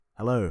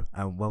Hello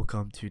and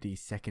welcome to the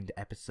second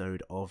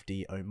episode of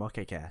the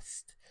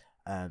Omakecast.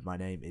 My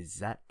name is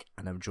Zach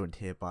and I'm joined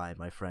here by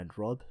my friend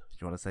Rob. Do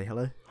you want to say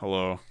hello?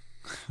 Hello.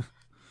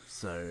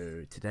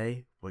 So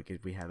today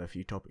we have a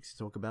few topics to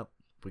talk about.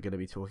 We're going to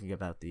be talking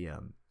about the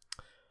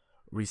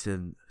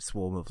recent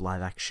swarm of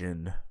live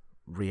action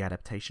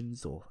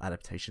readaptations or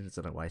adaptations.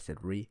 I don't know why I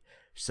said re.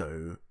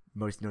 So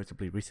most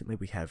notably recently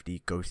we have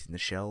the Ghost in the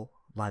Shell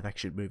live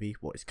action movie.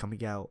 What is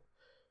coming out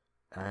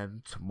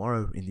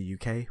tomorrow in the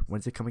UK.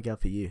 When's it coming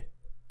out for you?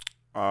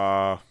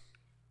 I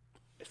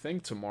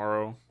think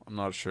tomorrow. I'm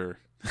not sure.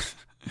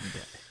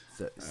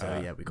 Okay. So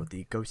yeah, we got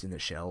the Ghost in the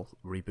Shell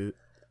reboot.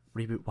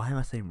 Why am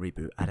I saying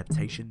reboot?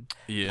 Adaptation.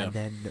 Yeah. And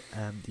then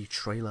the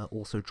trailer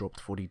also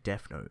dropped for the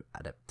Death Note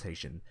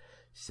adaptation.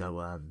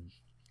 So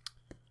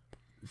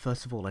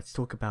first of all, let's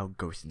talk about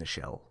Ghost in the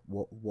Shell.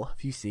 What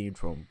have you seen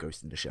from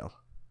Ghost in the Shell?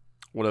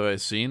 What have I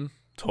seen?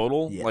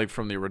 Total? Yeah. Like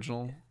from the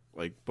original?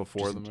 Like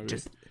before the movie?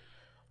 Just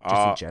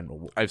in general.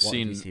 What have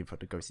you seen from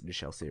the Ghost in the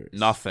Shell series?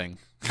 Nothing.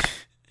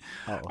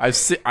 Oh. I've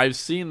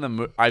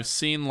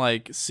seen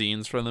like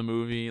scenes from the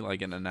movie,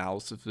 like in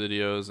analysis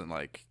videos and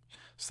like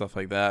stuff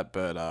like that,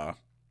 but I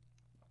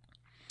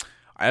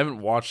haven't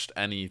watched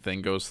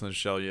anything Ghost in the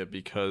Shell yet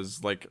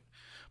because like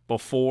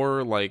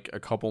before, like a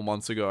couple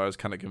months ago, I was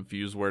kind of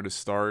confused where to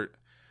start,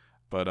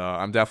 but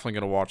I'm definitely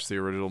gonna watch the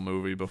original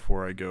movie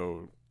before I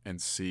go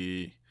and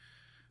see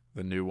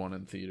the new one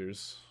in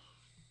theaters.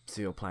 So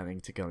you're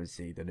planning to go and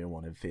see the new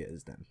one in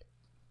theaters then?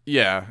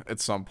 Yeah, at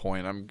some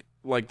point. I'm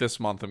like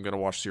this month I'm going to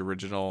watch the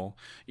original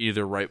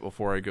either right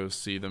before I go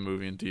see the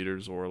movie in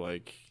theaters or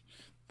like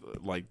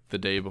the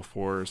day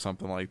before or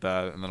something like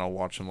that, and then I'll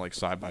watch them like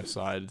side by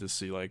side to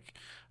see like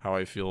how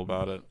I feel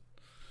about it.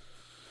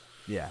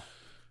 Yeah.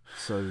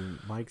 So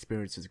my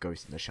experience with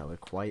Ghost in the Shell are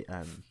quite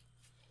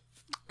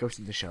Ghost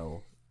in the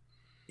Shell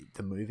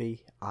the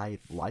movie I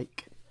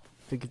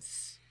think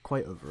it's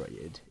quite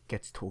overrated. It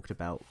gets talked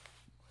about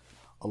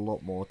a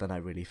lot more than I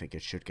really think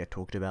it should get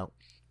talked about.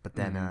 But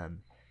then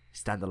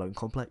Standalone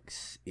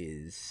Complex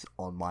is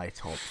on my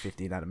top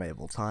 15 anime of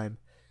all time.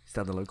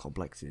 Standalone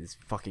Complex is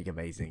fucking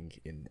amazing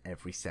in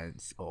every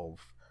sense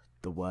of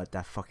the word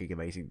that fucking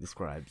amazing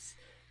describes.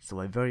 So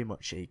I'm very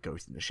much a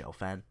Ghost in the Shell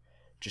fan.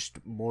 Just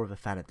more of a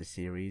fan of the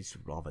series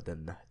rather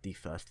than the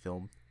first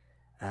film.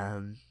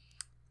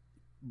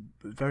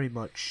 Very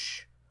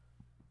much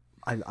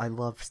I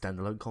love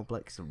Standalone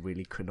Complex and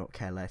really could not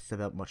care less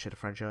about much of the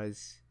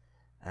franchise.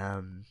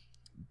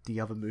 The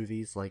other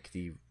movies like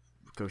the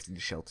Ghost in the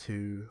Shell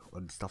 2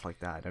 and stuff like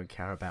that I don't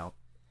care about.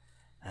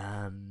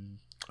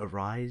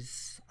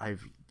 Arise, I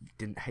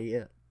didn't hate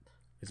it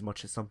as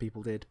much as some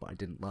people did, but I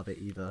didn't love it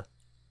either.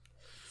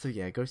 So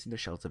yeah, Ghost in the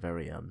Shell's a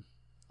very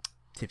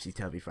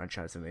tipsy-turvy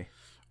franchise for me.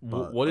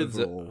 What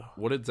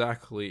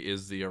exactly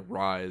is the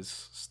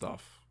Arise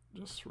stuff?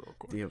 Just real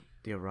quick.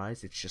 The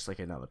Arise, it's just like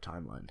another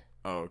timeline.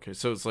 Oh, okay.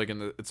 So it's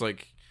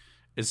like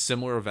is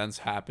similar events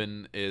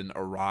happen in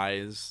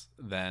Arise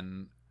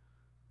than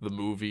the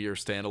movie or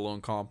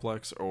Standalone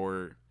Complex,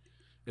 or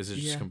is it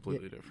just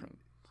completely different?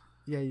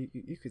 Yeah,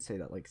 you could say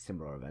that like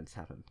similar events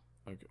happen.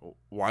 Okay.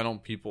 Why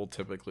don't people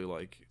typically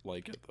like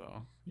it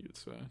though? You'd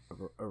say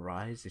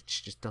Arise, it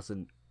just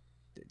doesn't.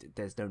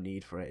 There's no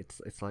need for it.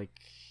 It's like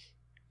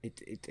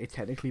it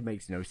technically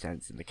makes no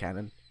sense in the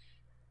canon.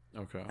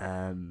 Okay.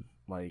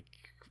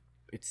 Like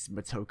it's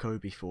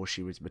Motoko before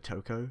she was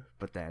Motoko,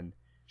 but then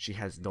she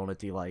has none of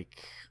the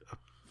like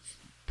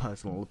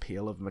personal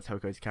appeal of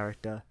Motoko's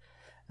character.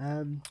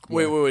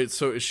 Wait.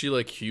 So is she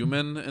like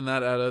human in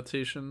that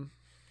adaptation?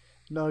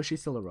 No, she's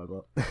still a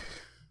robot.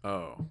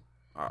 Oh,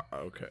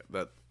 okay.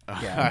 That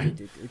yeah,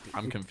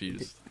 I'm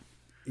confused.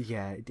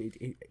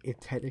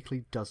 It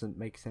technically doesn't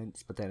make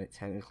sense, but then it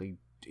technically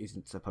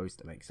isn't supposed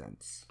to make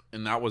sense.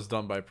 And that was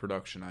done by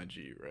Production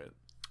IG, right?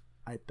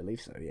 I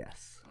believe so.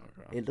 Yes.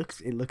 Okay. It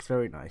looks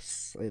very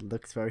nice. It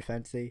looks very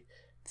fancy.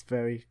 It's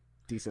very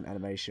decent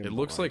animation. It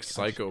looks like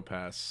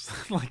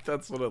Psycho-Pass. Like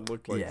that's what it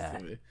looked like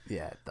to me.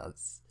 Yeah, it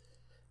does.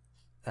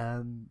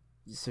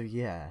 So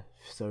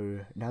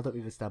now that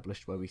we've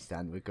established where we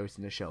stand with Ghost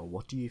in the Shell,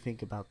 what do you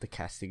think about the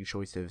casting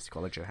choice of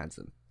Scarlett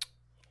Johansson?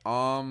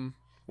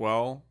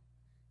 Well,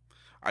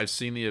 I've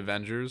seen the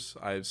Avengers.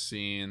 I've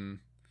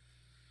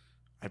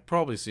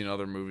probably seen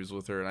other movies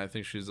with her, and I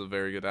think she's a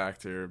very good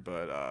actor,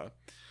 but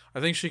I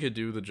think she could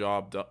do the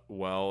job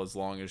well as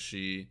long as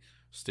she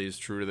stays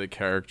true to the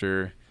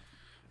character.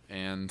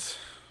 And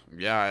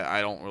yeah,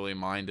 I don't really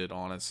mind it,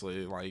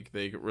 honestly. Like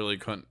they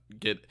couldn't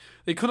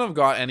have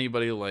got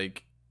anybody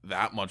like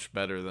that much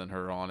better than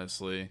her,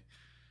 honestly.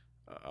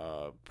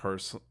 That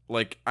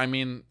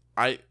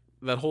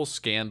whole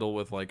scandal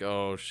with like,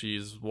 oh,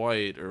 she's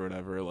white or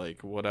whatever,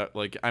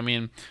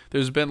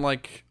 there's been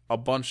like a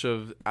bunch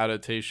of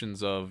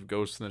adaptations of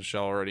Ghost in the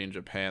Shell already in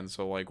Japan,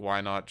 so like why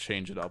not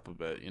change it up a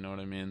bit, you know what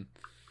I mean?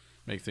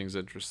 Make things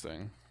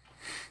interesting.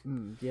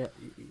 Yeah,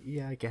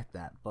 I get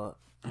that, but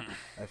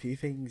a few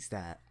things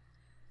that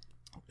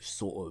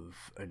sort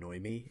of annoy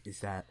me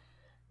is that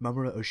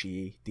Mamoru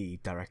Oshii, the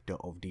director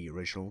of the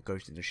original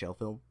Ghost in the Shell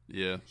film,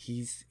 yeah,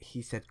 he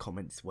said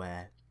comments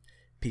where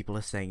people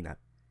are saying that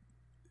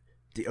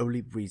the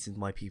only reason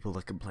why people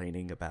are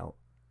complaining about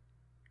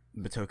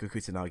Motoko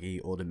Kusanagi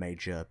or the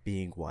Major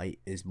being white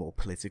is more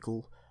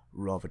political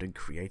rather than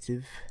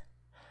creative.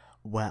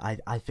 Where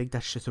I think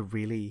that's just a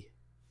really...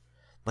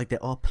 Like,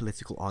 there are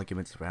political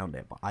arguments around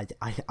it, but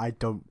I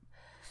don't...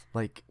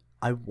 Like,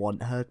 I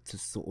want her to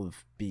sort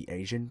of be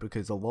Asian,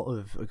 because a lot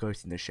of A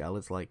Ghost in the Shell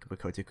is, like,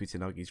 Makoto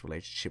Kusanagi's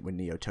relationship with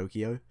Neo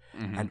Tokyo,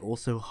 and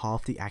also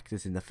half the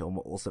actors in the film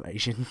are also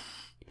Asian.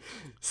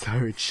 So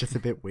it's just a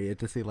bit weird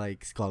to see,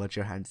 like, Scarlett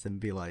Johansson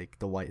be, like,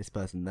 the whitest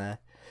person there.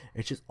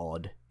 It's just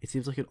odd. It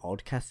seems like an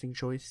odd casting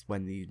choice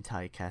when the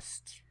entire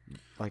cast,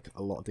 like,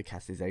 a lot of the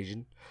cast is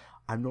Asian.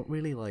 I'm not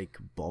really, like,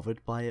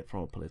 bothered by it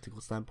from a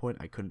political standpoint.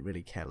 I couldn't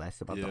really care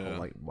less about the whole,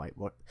 like,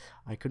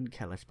 I couldn't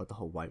care less about the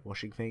whole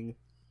whitewashing thing.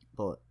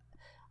 But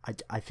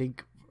I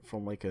think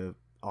from, like, a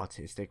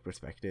artistic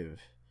perspective,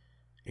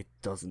 it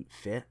doesn't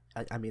fit.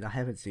 I mean, I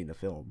haven't seen the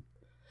film,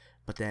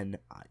 but then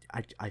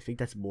I think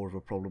that's more of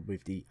a problem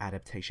with the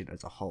adaptation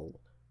as a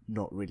whole,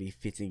 not really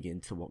fitting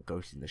into what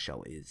Ghost in the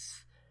Shell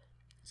is.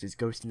 Since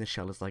Ghost in the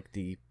Shell is, like,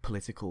 the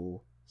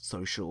political,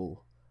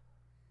 social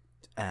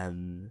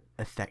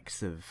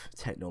effects of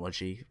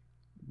technology,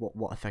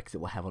 what effects it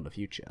will have on the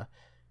future.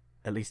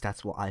 At least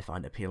that's what I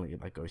find appealing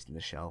about Ghost in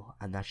the Shell,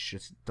 and that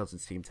just doesn't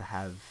seem to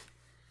have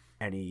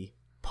any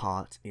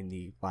part in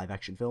the live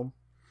action film.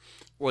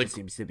 Like, it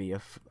seems to be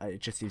it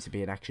just seems to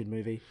be an action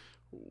movie.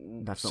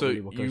 That's not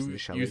really what Ghost in the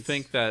Shell is. You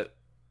think that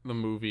the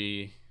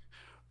movie...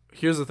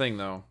 Here's the thing,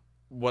 though.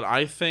 What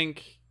I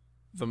think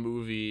the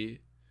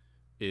movie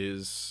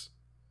is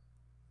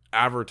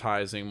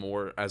advertising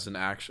more as an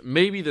action...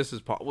 Maybe this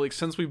is possible. Like,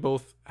 since we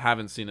both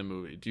haven't seen a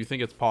movie, do you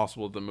think it's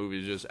possible the movie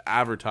is just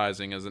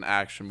advertising as an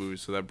action movie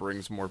so that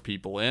brings more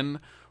people in?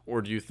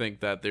 Or do you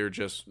think that they're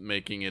just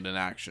making it an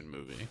action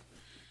movie?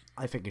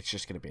 I think it's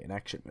just going to be an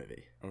action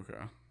movie. Okay.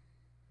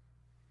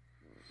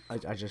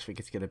 I just think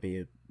it's going to be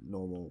a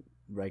normal,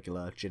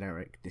 regular,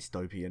 generic,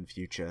 dystopian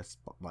future,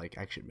 like,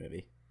 action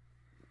movie.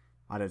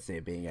 I don't see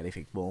it being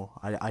anything more.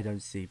 I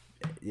don't see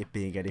it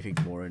being anything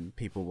more, and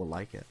people will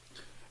like it.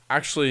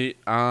 Actually,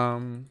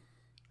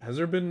 has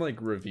there been, like,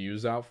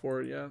 reviews out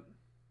for it yet?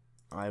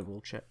 I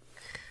will check.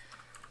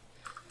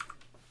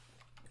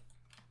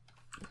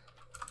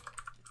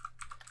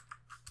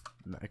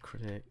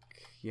 Metacritic.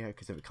 Yeah,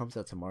 because if it comes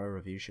out tomorrow,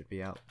 review should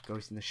be out.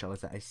 Ghost in the Shell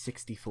is at a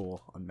 64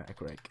 on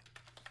Metacritic.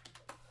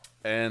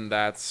 And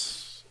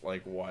that's,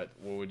 like, what?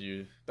 What would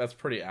you... That's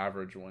pretty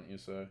average, wouldn't you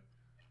say?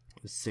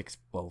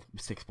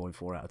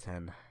 6.4 out of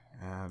 10.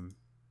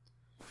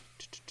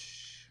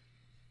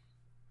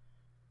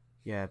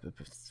 Yeah, but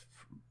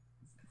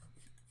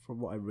from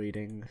what I'm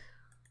reading,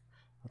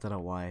 I don't know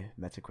why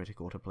Metacritic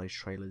autoplays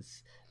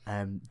trailers.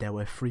 There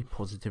were 3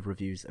 positive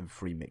reviews and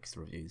 3 mixed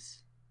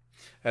reviews.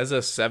 Has a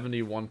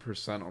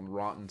 71% on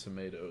Rotten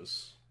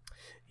Tomatoes.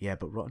 Yeah,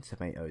 but Rotten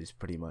Tomatoes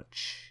pretty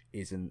much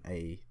isn't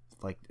a...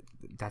 Like,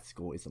 that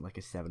score isn't like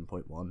a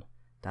 7.1.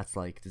 That's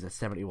like, there's a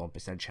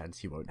 71%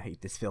 chance you won't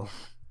hate this film.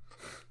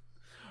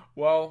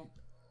 Well,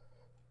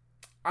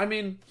 I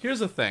mean, here's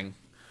the thing.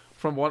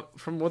 From what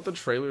the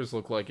trailers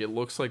look like, it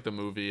looks like the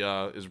movie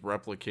is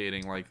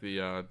replicating, like, the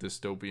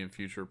dystopian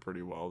future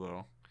pretty well,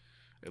 though.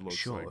 It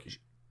looks like...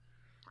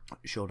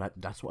 Sure,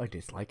 that's what I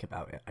dislike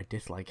about it. I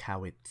dislike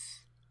how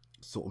it's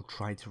sort of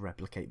trying to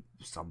replicate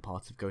some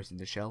parts of Ghost in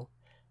the Shell,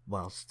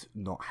 whilst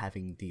not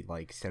having the,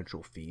 like,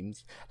 central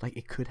themes. Like,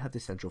 it could have the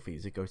central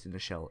themes of Ghost in the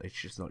Shell, it's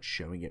just not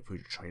showing it through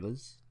the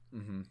trailers.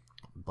 Mm-hmm.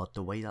 But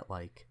the way that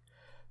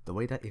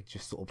it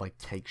just sort of, like,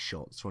 takes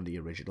shots from the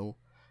original,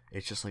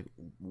 it's just like,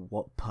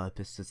 what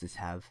purpose does this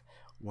have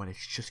when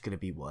it's just going to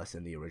be worse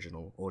than the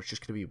original, or it's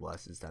just going to be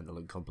worse than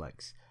Standalone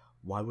Complex?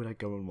 Why would I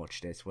go and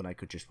watch this when I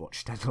could just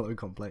watch Standalone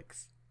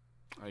Complex?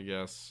 I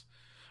guess.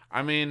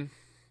 I mean,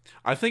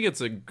 I think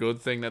it's a good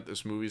thing that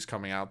this movie's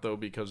coming out, though,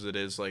 because it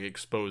is, like,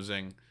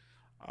 exposing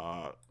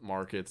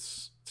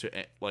markets to,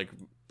 like,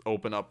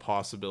 open up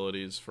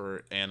possibilities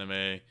for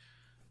anime,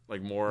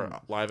 like, more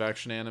live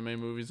action anime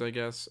movies, I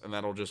guess, and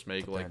that'll just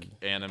make, like,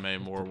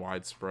 anime more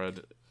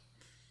widespread.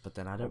 But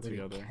then I don't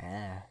really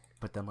care.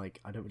 But then, like,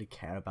 I don't really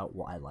care about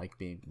what I like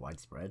being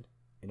widespread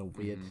in a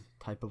weird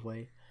type of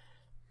way,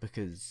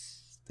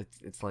 because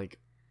it's like,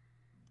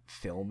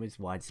 film is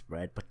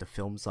widespread, but the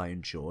films I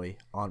enjoy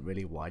aren't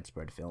really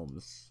widespread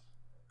films.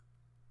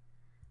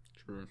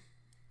 True.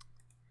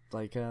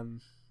 Like,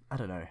 I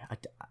don't know.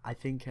 I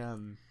think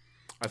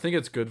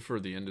it's good for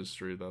the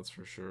industry, that's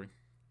for sure.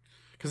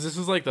 Because this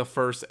is, like, the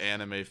first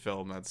anime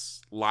film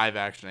that's live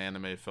action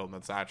anime film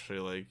that's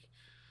actually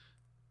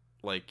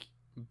like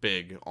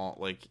big.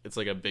 Like, it's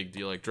like a big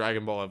deal. Like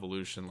Dragon Ball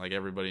Evolution, like,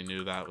 everybody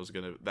knew that was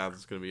gonna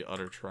be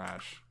utter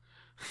trash,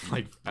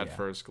 like, at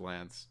first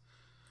glance.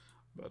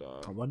 But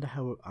I wonder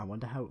how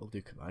it'll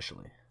do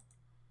commercially.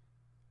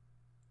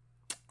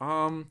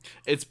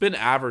 It's been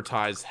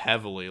advertised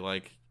heavily,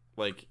 like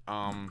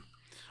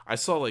I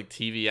saw, like,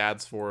 TV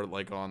ads for it,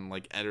 like, on,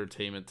 like,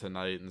 Entertainment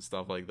Tonight and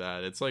stuff like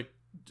that. It's, like,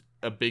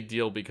 a big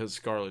deal because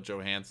Scarlett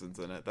Johansson's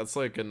in it. That's,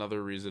 like,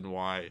 another reason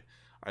why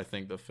I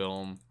think the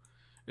film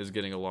is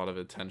getting a lot of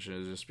attention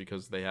is just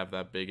because they have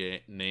that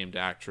big named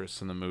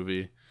actress in the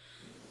movie.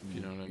 If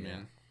you know what I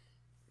mean.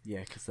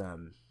 Yeah, because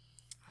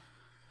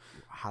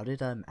how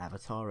did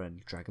Avatar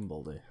and Dragon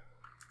Ball do?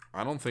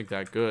 I don't think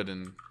that good,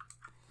 and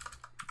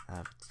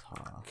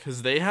Avatar.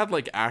 because they had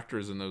like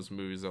actors in those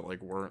movies that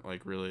like weren't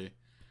like really,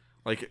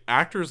 like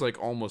actors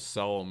like almost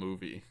sell a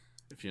movie,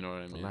 if you know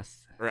what I mean.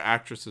 Or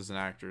actresses and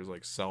actors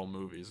like sell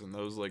movies, and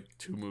those like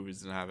two movies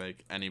didn't have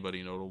like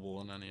anybody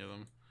notable in any of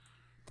them.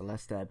 The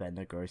Last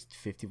Airbender grossed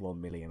 51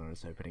 million on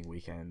its opening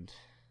weekend.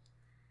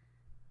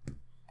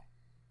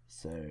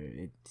 So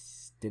it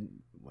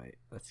didn't. Wait,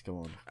 let's go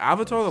on.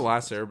 Avatar: The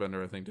Last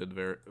Airbender, I think, did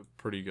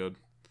pretty good.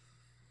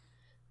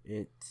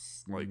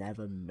 It's like,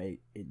 never made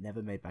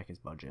back its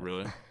budget.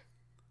 Really?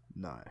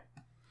 No.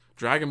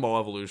 Dragon Ball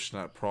Evolution,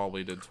 that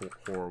probably did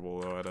horrible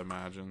though, I'd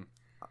imagine.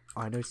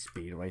 I know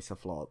Speed Racer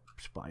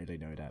flopped, but I only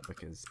know that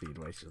because Speed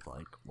Racer is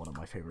like one of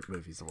my favorite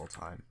movies of all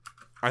time.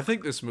 I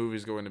think this movie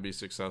is going to be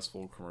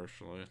successful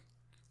commercially,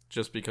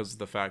 just because of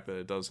the fact that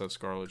it does have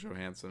Scarlett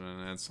Johansson,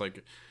 and it's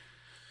like,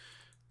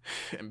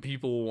 and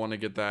people want to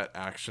get that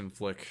action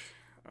flick.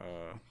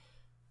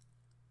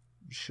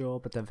 Sure,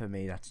 but then for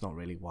me, that's not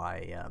really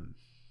why.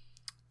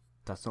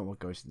 That's not what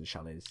Ghost in the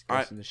Shell is.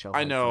 Ghost in the Shell.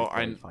 I know.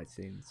 Fight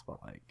scenes,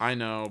 but like. I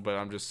know, but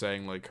I'm just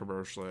saying, like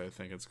commercially, I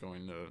think it's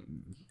going to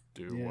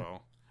do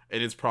well,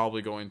 and it's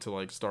probably going to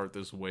like start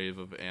this wave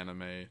of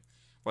anime,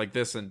 like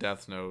this and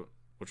Death Note,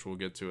 which we'll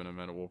get to in a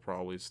minute. Will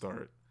probably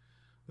start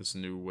this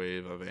new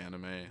wave of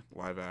anime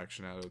live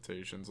action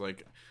adaptations.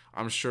 Like,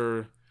 I'm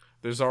sure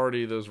there's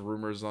already those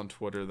rumors on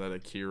Twitter that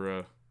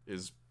Akira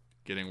is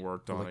getting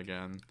worked on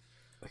again.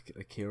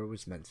 Akira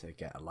was meant to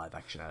get a live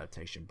action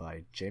adaptation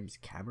by James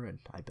Cameron,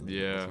 I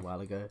believe, it was a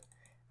while ago,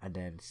 and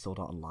then Sword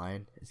Art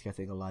Online is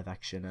getting a live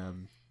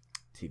action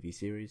TV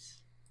series.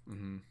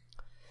 Mm-hmm.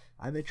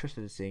 I'm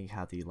interested in seeing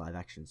how the live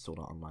action Sword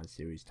Art Online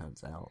series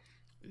turns out.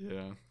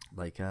 Yeah.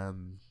 Like,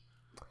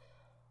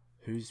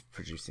 who's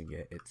producing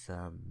it? It's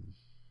there's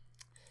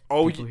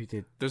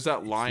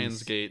that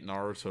Lionsgate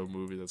Naruto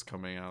movie that's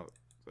coming out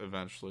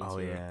eventually. Oh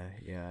too.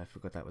 yeah, I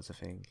forgot that was a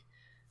thing.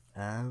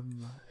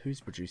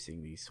 Who's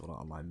producing the Sword Art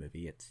Online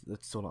movie? It's the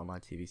Sword Art Online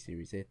TV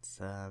series. It's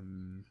I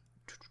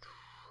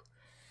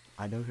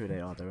know who they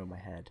are. They're in my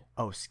head.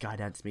 Oh,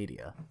 Skydance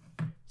Media.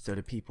 So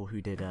the people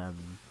who did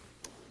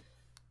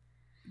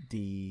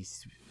the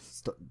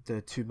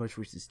two most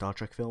recent Star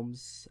Trek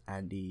films,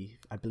 and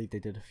I believe they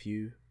did a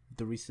few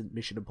the recent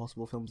Mission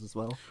Impossible films as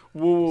well.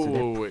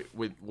 Whoa,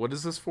 wait, what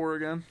is this for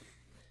again?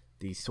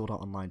 The Sword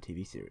Art Online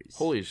TV series.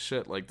 Holy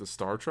shit! Like the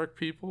Star Trek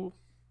people.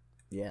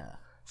 Yeah.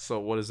 So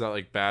what is that,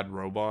 like Bad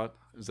Robot?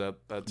 Is that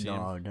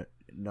team?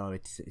 No.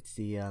 It's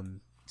the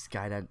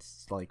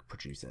Skydance like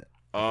produce it.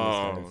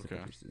 Oh, okay.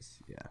 Producers.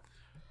 Yeah.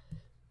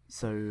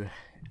 So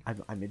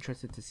I'm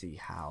interested to see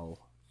how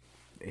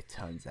it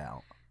turns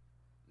out,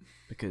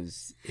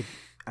 because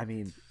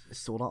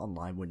Sword Art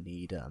Online would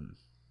need a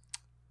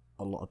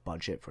lot of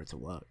budget for it to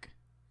work.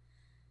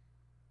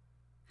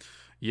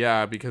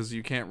 Yeah, because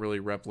you can't really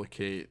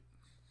replicate,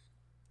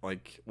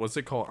 like, what's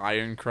it called,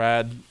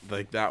 Ironclad,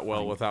 like that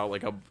well without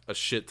like a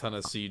shit ton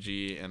of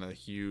CG and a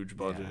huge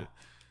budget. Yeah.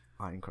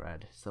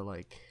 Ironclad. So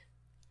like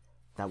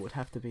that would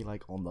have to be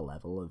like on the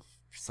level of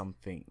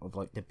something of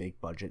like the big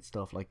budget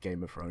stuff like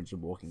Game of Thrones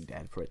and Walking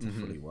Dead for it to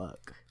fully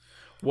work.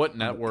 What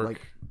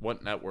network?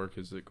 What network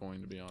is it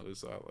going to be on?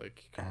 Is that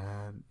like?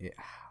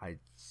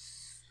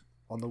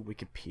 On the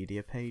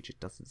Wikipedia page it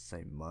doesn't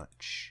say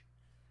much.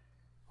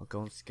 I'll go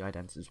on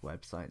Skydance's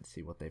website and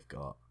see what they've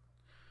got.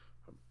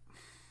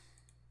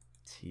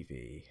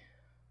 TV.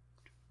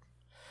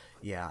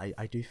 Yeah,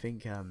 I do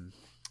think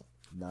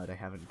no, they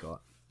haven't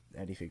got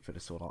anything for the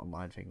Sword Art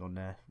Online thing on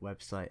their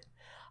website.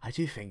 I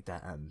do think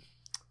that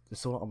the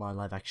Sword Art Online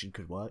live action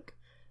could work,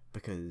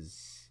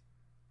 because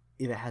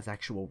if it has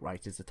actual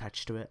writers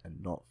attached to it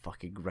and not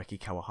fucking Reki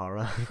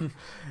Kawahara,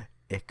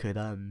 it could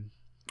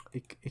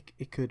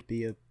it could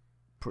be a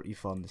pretty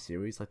fun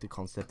series. Like the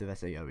concept of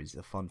SAO is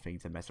a fun thing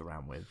to mess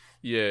around with.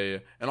 Yeah,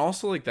 and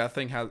also like that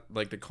thing has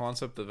like the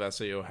concept of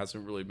SAO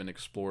hasn't really been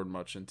explored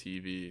much in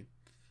TV.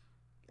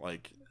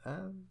 Like,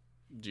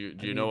 do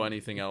you know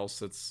anything else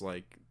that's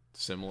like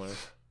similar?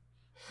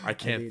 I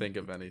can't think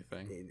of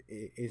anything.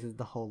 It isn't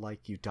the whole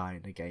like you die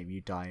in a game,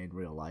 you die in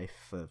real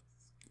life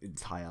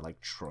entire like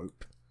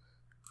trope.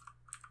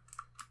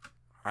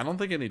 I don't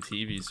think any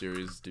TV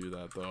series do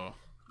that though.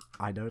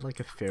 I know like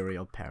a Fairy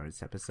Odd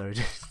Parents episode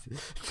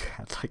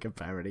had like a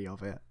parody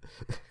of it.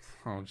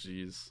 Oh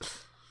jeez.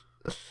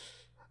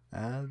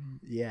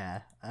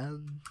 Yeah.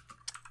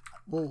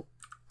 Well,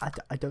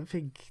 I don't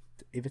think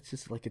if it's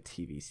just like a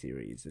TV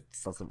series, it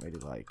doesn't really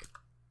like.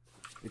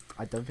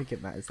 I don't think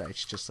it matters that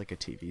it's just like a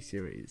TV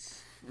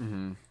series.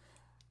 Mm-hmm.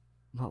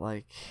 Not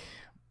like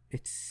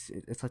it's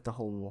like the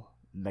whole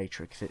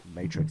Matrix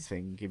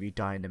thing. If you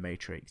die in the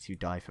Matrix, you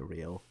die for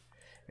real.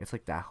 It's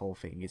like that whole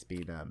thing is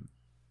being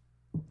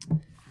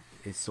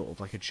is sort of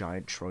like a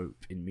giant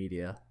trope in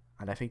media,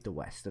 and I think the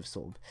West have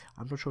sort of,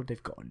 I'm not sure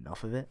they've got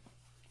enough of it,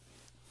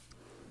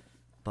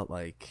 but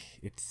like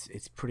it's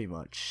pretty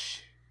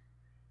much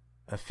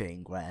a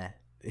thing where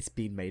it's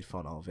been made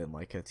fun of in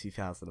like a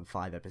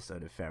 2005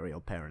 episode of Fairy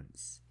Odd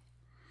Parents.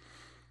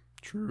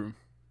 True.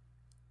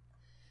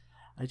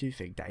 I do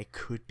think that it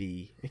could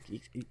be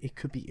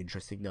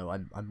interesting. No,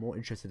 I'm more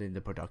interested in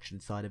the production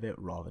side of it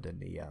rather than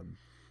the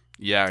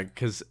Yeah,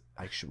 because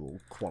actual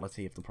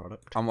quality of the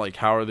product. I'm like,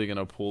 how are they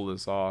gonna pull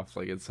this off?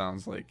 Like, it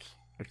sounds like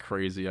a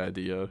crazy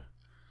idea,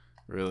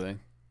 really.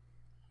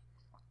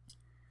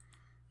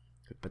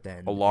 But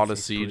then a lot of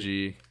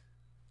CG.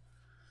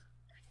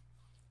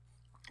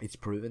 It's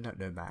proven that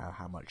no matter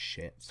how much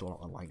shit Sword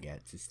Art Online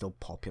gets, it's still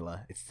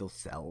popular. It still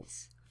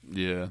sells.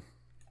 Yeah.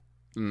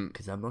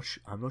 Because I'm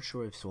not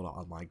sure if Sword Art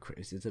Online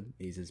criticism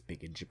is as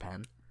big in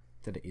Japan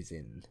than it is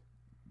in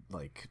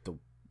like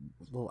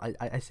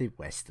I say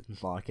Western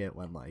market,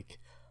 when like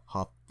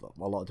a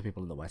lot of the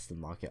people in the Western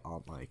market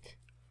aren't like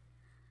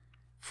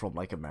from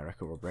like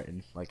America or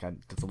Britain. Like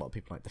there's a lot of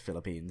people like the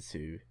Philippines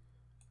who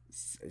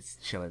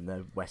chill in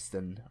the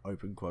Western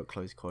open quote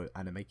close quote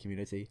anime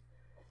community.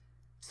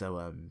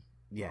 So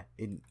yeah,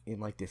 in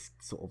like this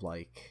sort of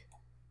like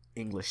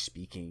English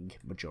speaking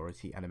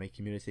majority anime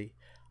community,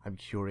 I'm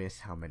curious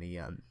how many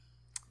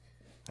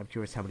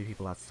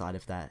people outside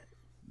of that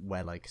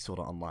where like sort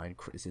of online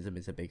criticism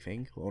is a big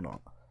thing or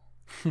not.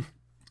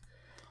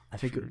 I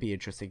think it would be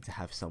interesting to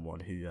have someone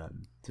who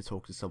to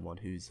talk to someone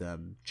who's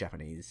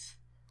Japanese,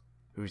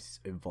 who's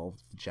involved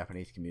in the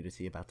Japanese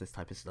community about this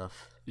type of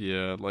stuff.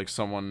 Yeah, like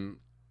someone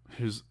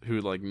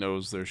who like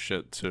knows their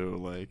shit too,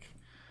 like.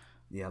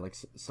 Yeah, like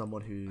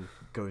someone who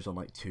goes on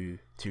like two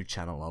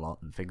channel a lot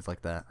and things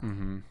like that.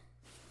 Mm-hmm.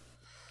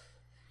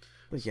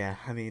 But yeah,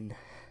 I mean,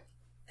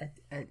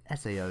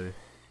 SAO,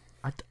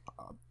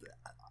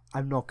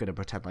 I'm not gonna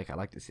pretend like I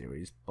like the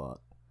series,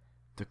 but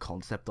the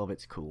concept of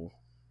it's cool.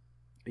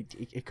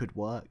 It could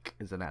work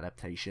as an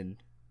adaptation.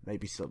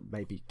 Maybe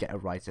get a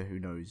writer who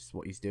knows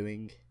what he's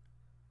doing.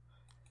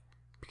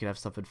 You could have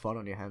something fun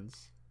on your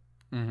hands.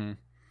 Mm-hmm.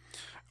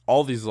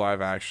 All these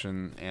live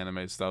action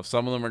anime stuff,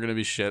 some of them are going to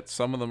be shit,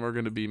 some of them are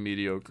going to be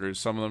mediocre,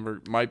 some of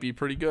them might be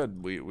pretty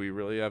good. We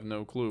really have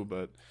no clue,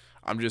 but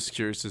I'm just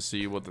curious to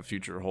see what the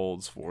future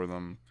holds for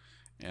them.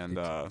 And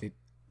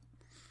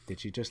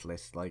did you just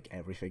list like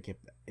everything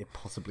it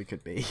possibly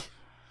could be?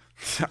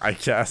 I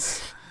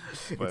guess.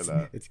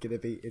 But it's gonna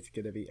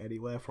be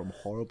anywhere from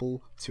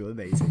horrible to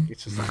amazing.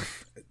 It's just like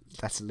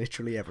that's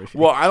literally everything.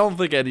 Well, I don't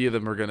think any of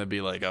them are going to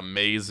be like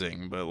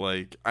amazing, but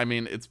like, I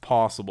mean, it's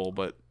possible,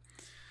 but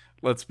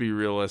let's be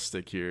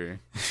realistic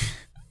here.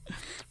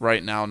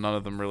 Right now, none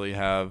of them really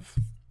have...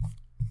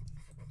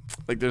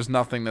 Like, there's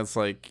nothing that's,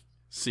 like,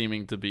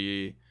 seeming to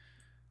be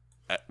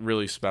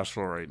really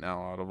special right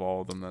now out of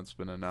all of them that's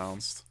been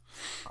announced.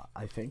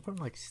 I think from,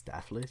 like,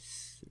 staff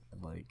lists,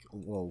 like,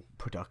 well,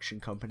 production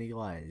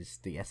company-wise,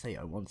 the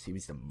SAO one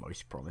seems the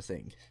most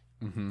promising.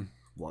 Mm-hmm.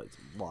 Well,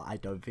 I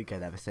don't think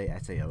I'd ever say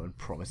SAO and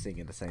promising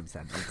in the same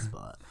sentence,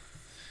 but...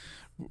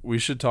 We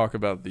should talk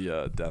about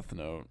the Death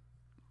Note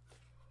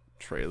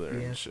trailer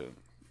and shit.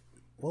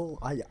 Well,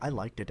 I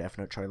liked the Death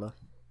Note trailer.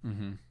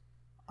 Mm-hmm.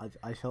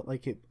 I felt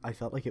like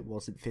it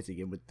wasn't fitting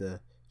in with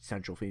the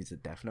central themes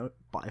of Death Note,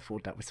 but I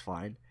thought that was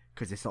fine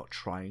because it's not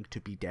trying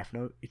to be Death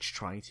Note. It's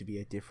trying to be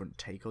a different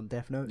take on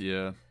Death Note.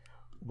 Yeah.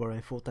 Where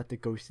I thought that the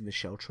Ghost in the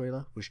Shell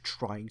trailer was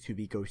trying to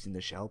be Ghost in the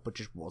Shell, but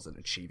just wasn't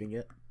achieving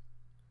it.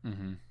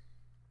 Mm-hmm.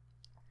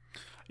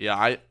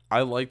 Yeah,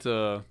 I wanted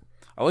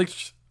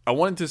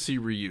to see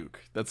Ryuk.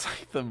 That's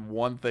like the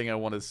one thing I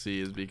want to see,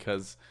 is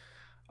because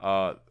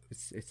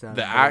it's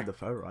the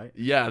foe, right?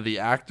 Yeah, the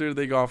actor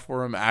they got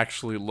for him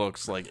actually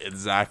looks like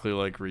exactly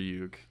like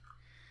Ryuk.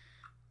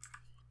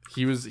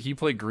 He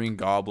played Green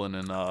Goblin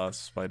in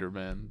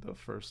Spider-Man, the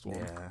first one.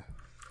 Yeah.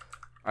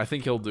 I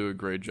think he'll do a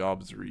great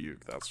job as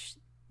Ryuk.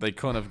 They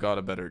couldn't have got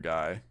a better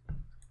guy.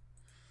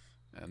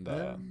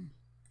 And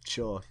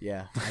sure,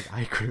 yeah,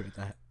 I agree with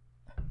that.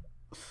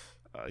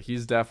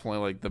 He's definitely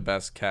like the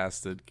best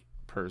casted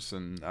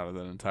person out of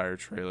that entire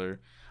trailer.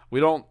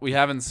 We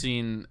haven't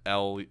seen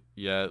L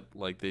yet.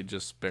 Like, they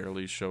just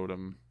barely showed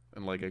him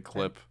in like a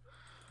clip.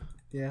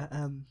 Yeah,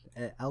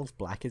 L's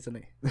black, isn't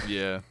he?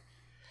 Yeah.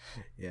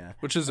 Yeah.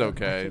 Which is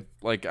okay.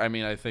 Like, I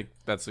mean, I think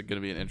that's going to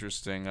be an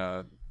interesting.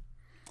 They're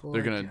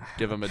going to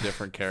give him a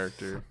different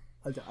character.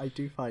 I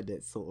do find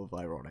it sort of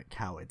ironic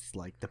how it's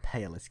like the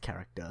palest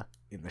character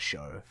in the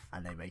show,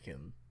 and they make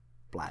him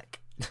black.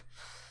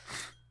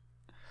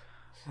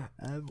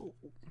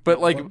 But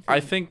like, I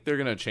think they're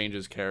gonna change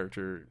his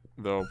character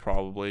though.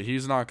 Probably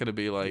he's not gonna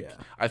be like. Yeah.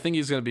 I think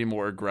he's gonna be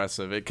more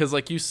aggressive. Because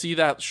like, you see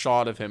that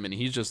shot of him and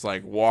he's just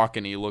like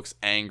walking. He looks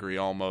angry,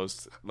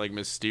 almost like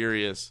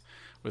mysterious,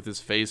 with his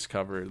face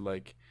covered.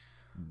 Like,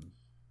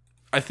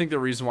 I think the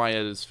reason why he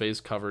had his face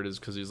covered is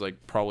because he's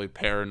like probably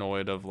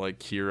paranoid of like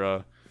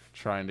Kira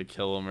trying to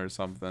kill him or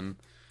something.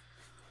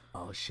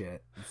 Oh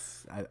shit!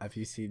 Have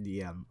you seen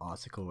the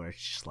article where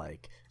it's just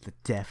like the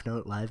Death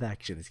Note live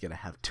action is gonna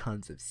have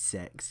tons of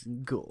sex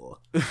and gore?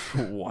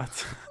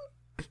 What?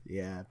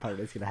 Yeah,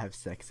 apparently it's gonna have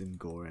sex and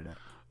gore in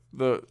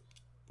it.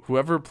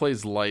 Whoever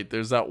plays Light,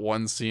 there's that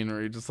one scene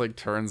where he just like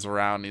turns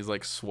around and he's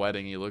like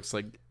sweating. He looks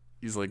like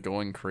he's like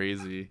going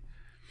crazy.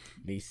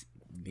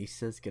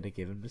 Misa's gonna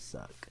give him the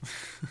suck.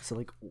 So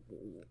like,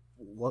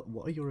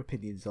 what are your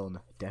opinions on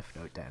Death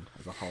Note then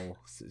as a whole?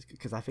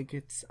 Because I think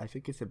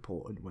it's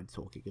important when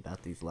talking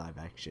about these live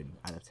action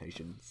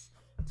adaptations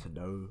to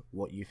know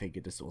what you think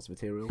of the source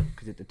material,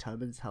 because it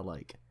determines how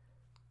like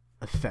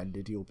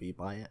offended you'll be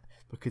by it.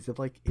 Because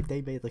if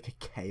they made like a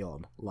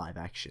K-On! Live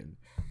action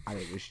and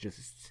it was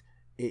just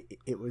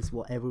it was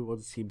what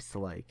everyone seems to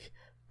like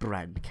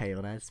brand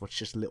K-On! As, what's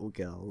just little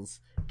girls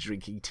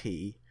drinking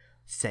tea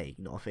saying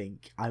nothing,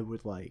 I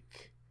would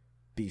like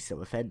be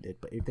so offended.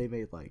 But if they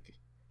made like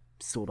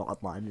Sword Art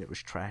Online and it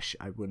was trash,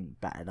 I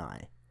wouldn't bat an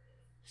eye.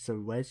 So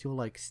where's your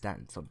like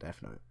stance on Death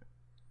Note?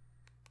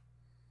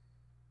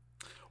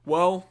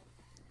 Well,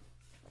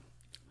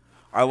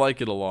 I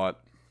like it a lot.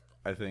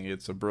 I think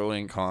it's a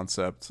brilliant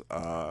concept,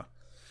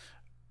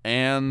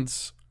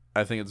 and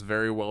I think it's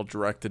very well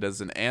directed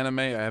as an anime.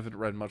 I haven't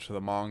read much of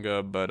the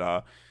manga, but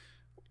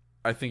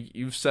I think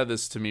you've said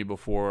this to me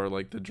before,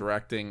 like the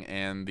directing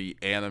and the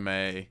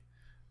anime,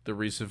 the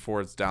reason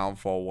for its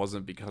downfall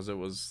wasn't because it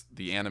was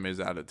the anime's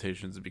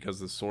adaptations, it's because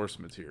of the source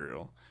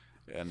material.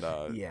 And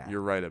Yeah.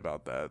 You're right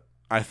about that.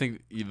 I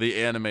think the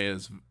anime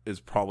is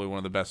probably one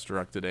of the best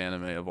directed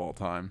anime of all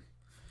time,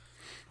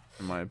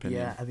 in my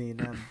opinion. Yeah, I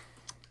mean,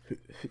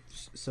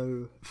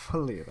 so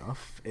funnily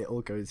enough, it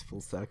all goes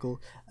full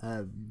circle.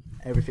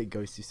 Everything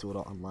goes to Sword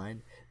Art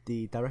Online.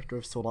 The director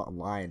of Sword Art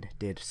Online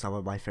did some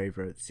of my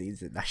favorite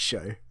scenes in that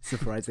show,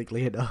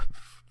 surprisingly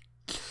enough.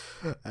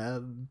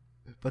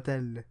 But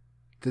then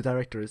the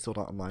director of Sword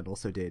Art Online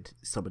also did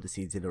some of the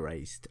scenes in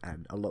Erased,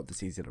 and a lot of the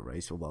scenes in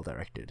Erased were well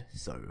directed.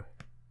 So,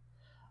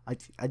 I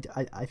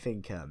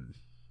think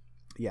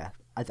yeah,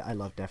 I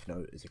love Death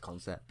Note as a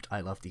concept. I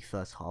love the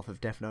first half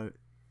of Death Note.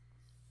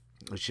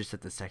 It's just that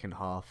the second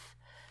half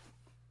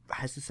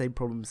has the same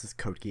problems as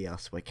Code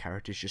Geass, where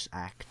characters just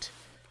act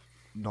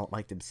not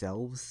like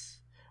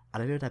themselves.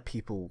 And I know that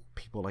people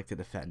like to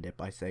defend it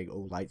by saying,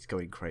 "Oh, Light's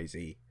going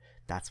crazy.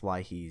 That's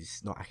why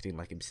he's not acting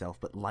like himself."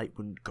 But Light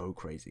wouldn't go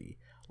crazy.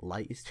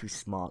 Light is too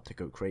smart to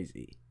go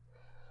crazy.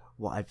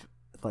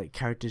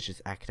 Characters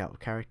just act out of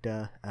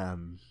character.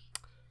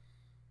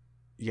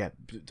 Yeah,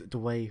 the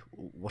way,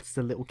 what's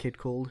the little kid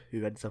called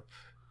who ends up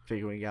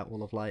figuring out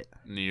all of Light?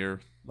 Near.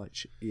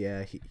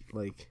 Yeah,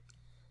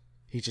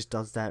 he just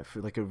does that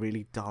through like a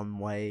really dumb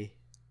way.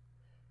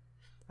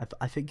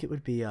 I think it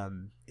would be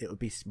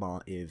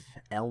smart if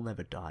L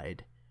never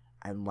died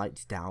and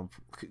Light's down,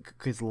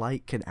 because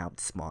Light can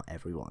outsmart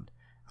everyone,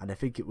 and I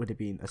think it would have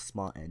been a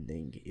smart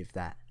ending if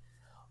that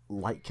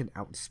Light can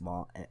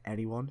outsmart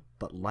anyone,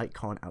 but Light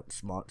can't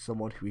outsmart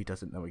someone who he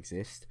doesn't know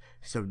exists.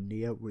 So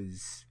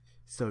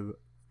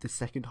the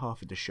second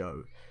half of the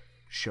show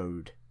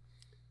showed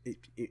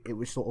it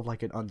was sort of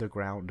like an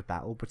underground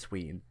battle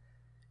between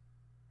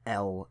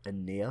L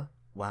and Nia,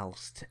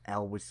 whilst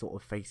L was sort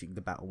of facing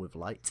the battle with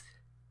Light.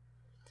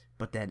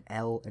 But then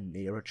L and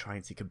Nia are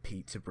trying to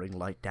compete to bring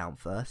Light down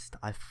first.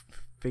 I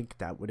think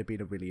that would have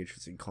been a really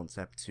interesting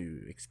concept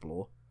to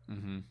explore.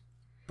 Mm-hmm.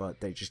 But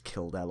they just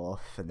killed L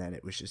off, and then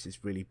it was just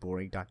this really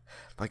boring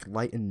like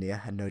Light and Nia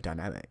had no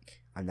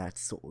dynamic, and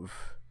that's sort of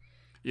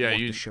what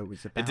the show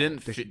was about.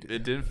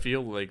 It didn't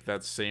feel like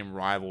that same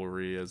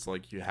rivalry as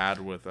like you had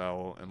with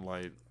L and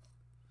Light.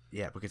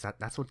 Yeah, because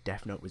that's what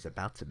Death Note was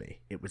about to me.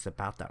 It was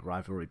about that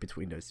rivalry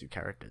between those two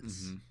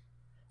characters. Mm-hmm.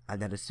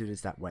 And then as soon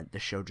as that went, the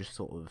show just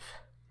sort of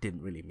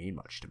didn't really mean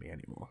much to me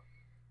anymore.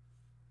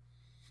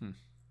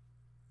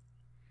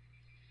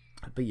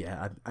 But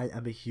yeah,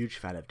 I'm a huge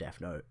fan of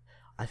Death Note.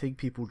 I think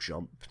people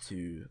jump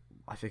to...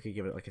 I think I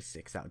give it like a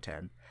 6 out of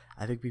 10.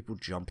 I think people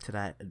jump to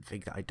that and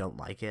think that I don't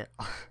like it.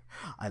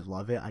 I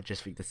love it. I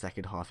just think the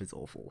second half is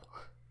awful.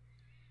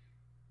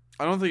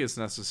 I don't think it's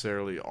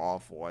necessarily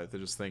awful. I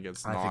just think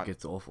it's not... I think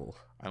it's awful.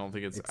 I don't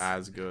think it's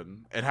as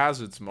good. It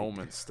has its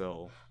moments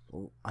still.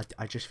 Well,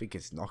 I just think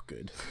it's not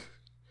good.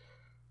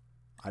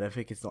 I don't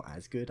think it's not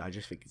as good. I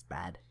just think it's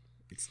bad.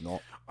 It's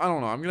not. I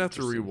don't know. I'm gonna have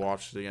to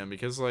rewatch it again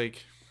because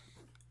like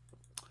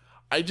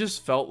I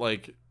just felt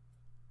like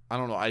I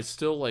don't know. I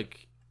still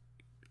like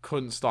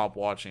couldn't stop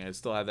watching. I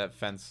still had that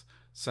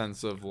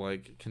sense of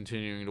like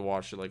continuing to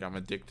watch it. Like I'm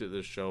addicted to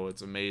this show.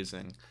 It's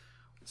amazing.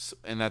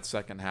 In that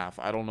second half,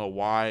 I don't know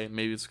why.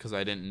 Maybe it's because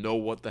I didn't know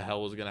what the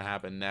hell was gonna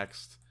happen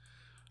next.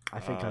 I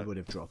think I would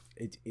have dropped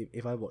it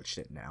if I watched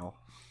it now,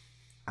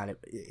 and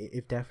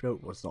if Death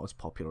Note was not as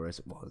popular as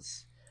it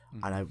was.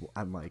 Mm-hmm.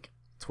 And like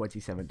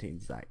 2017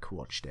 Zach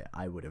watched it,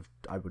 I would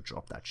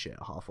drop that shit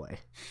halfway.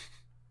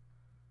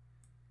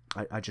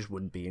 I just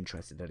wouldn't be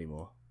interested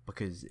anymore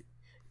because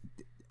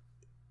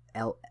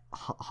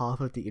half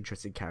of the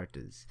interesting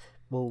characters,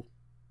 well,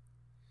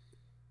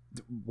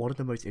 one of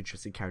the most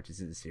interesting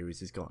characters in the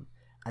series is gone,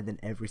 and then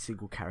every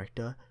single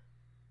character,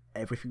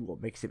 everything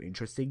what makes him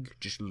interesting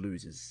just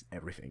loses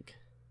everything.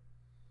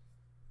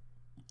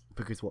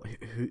 Because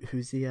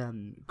who's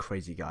the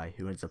crazy guy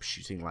who ends up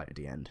shooting Light at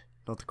the end?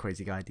 Not the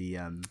crazy guy, the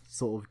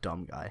sort of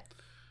dumb guy.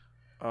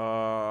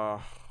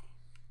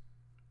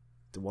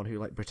 The one who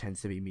like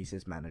pretends to be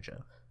Misa's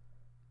manager.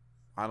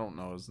 I don't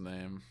know his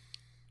name.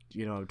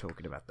 You know what I'm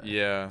talking about there.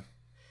 Yeah.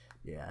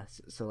 Yeah,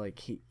 so like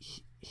he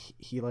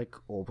like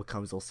all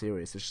becomes all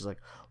serious. It's just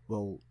like,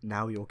 well,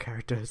 now your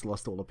character has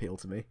lost all appeal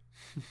to me.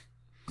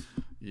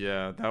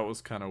 Yeah, that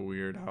was kind of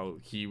weird how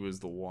he was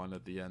the one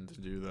at the end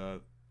to do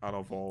that out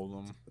of all of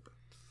them.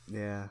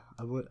 Yeah,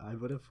 I would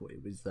have thought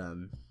it was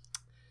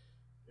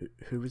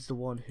who was the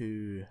one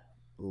who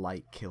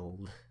Light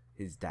killed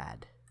his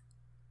dad?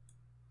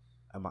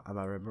 Am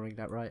I remembering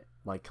that right?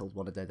 Light killed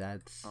one of their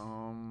dads.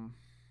 I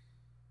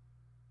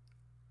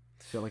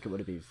feel like it would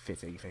have been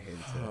fitting for him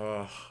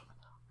to.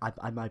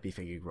 I might be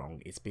thinking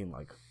wrong. It's been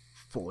like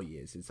 4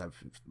 years since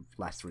I've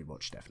last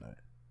rewatched Death Note.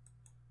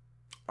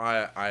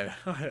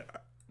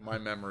 My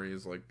memory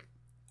is like,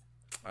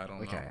 I don't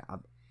know. Okay,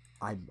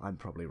 I'm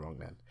probably wrong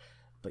then,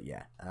 but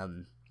yeah,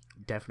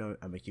 Death Note,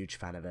 I'm a huge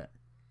fan of it.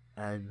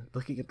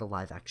 Looking at the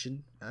live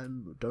action,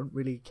 don't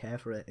really care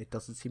for it. It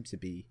doesn't seem to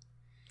be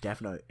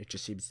Death Note. It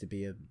just seems to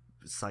be a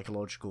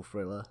psychological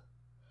thriller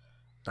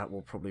that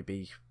will probably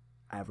be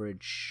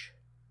average.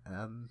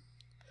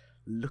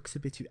 Looks a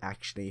bit too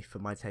actiony for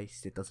my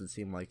taste. It doesn't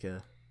seem like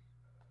a.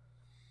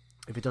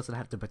 If it doesn't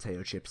have the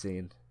potato chip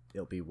scene,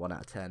 it'll be 1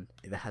 out of 10.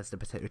 If it has the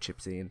potato chip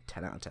scene,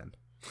 10 out of 10.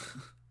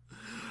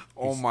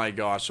 Oh my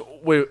gosh!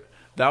 Wait,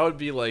 that would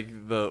be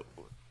like the.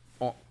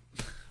 Oh,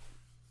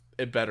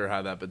 it better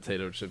have that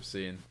potato chip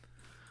scene.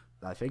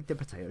 I think the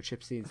potato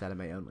chip scene's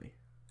anime only.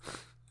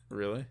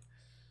 Really?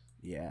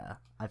 Yeah,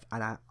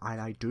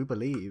 I do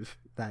believe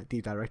that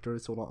the director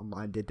of Sword Art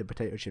Online did the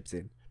potato chip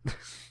scene.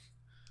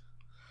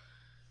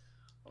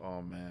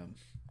 Oh man.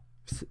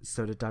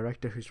 So the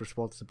director who's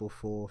responsible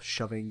for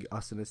shoving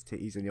Asuna's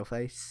titties in your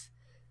face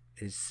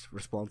is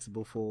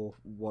responsible for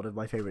one of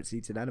my favorite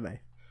scenes in anime.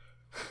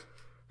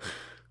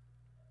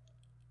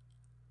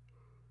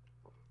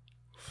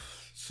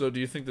 So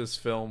do you think this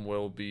film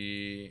will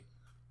be?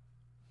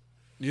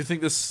 Do you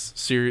think this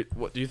series?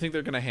 What do you think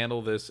they're gonna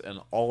handle this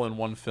all in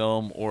one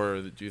film,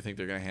 or do you think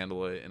they're gonna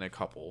handle it in a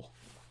couple?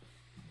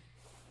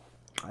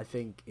 I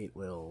think it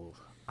will.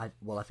 I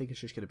think it's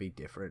just gonna be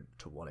different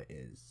to what it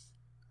is.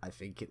 I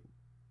think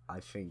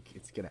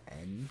it's gonna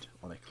end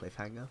on a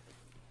cliffhanger,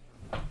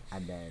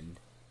 and then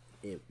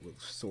it will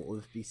sort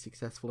of be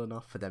successful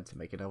enough for them to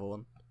make another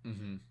one.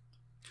 Mm-hmm.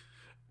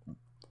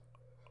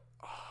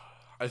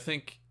 I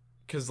think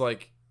because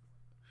like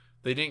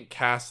they didn't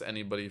cast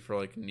anybody for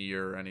like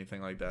Nier or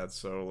anything like that,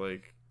 so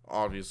like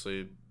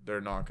obviously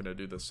they're not gonna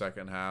do the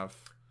second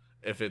half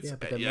if it's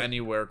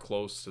anywhere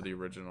close to the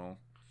original.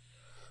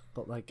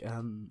 But like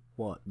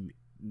what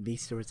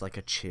Misa is like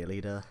a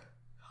cheerleader.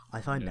 I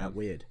find that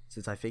weird,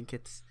 since I think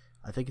it's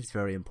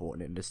very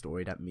important in the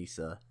story that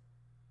Misa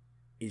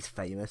is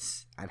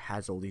famous and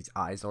has all these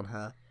eyes on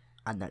her,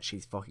 and that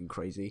she's fucking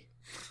crazy.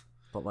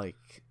 But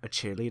like a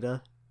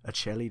cheerleader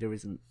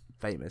isn't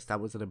famous. That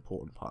was an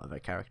important part of her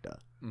character.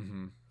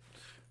 Mm-hmm.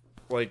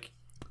 Like,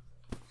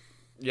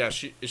 yeah,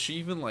 is she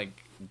even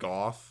like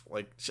goth?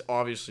 Like,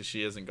 obviously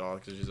she isn't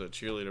goth because she's a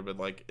cheerleader, but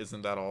like,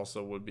 isn't that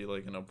also would be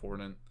like an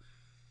important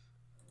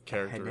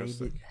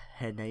characteristic?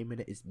 Her name in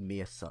it is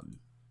Mia-san.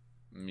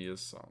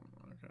 Mia-san,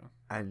 okay.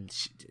 And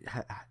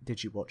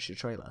did you watch the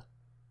trailer?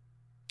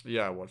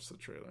 Yeah, I watched the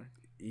trailer.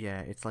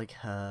 Yeah, it's like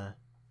her.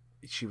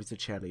 She was a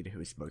cheerleader who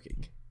was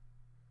smoking.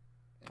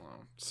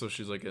 Oh, so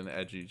she's like an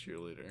edgy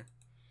cheerleader.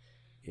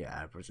 Yeah,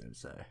 I presume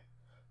so.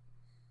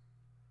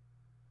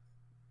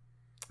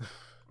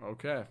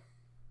 Okay.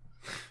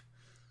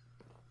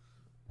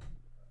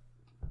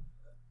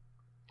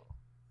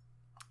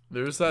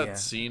 There's that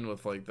scene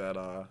with like that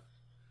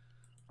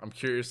I'm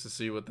curious to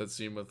see what that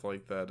scene with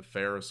like that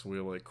Ferris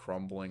wheel like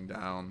crumbling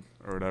down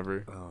or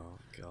whatever. Oh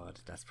god,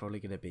 that's probably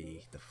gonna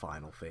be the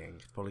final thing.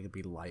 It's probably gonna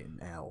be Light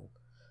and L.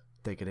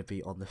 They're gonna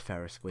be on the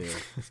Ferris wheel.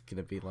 It's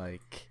gonna be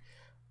like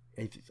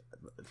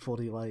for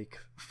the like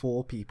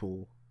 4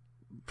 people,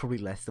 probably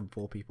less than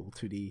 4 people,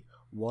 to the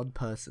one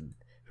person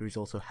who's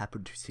also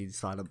happened to see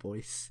Silent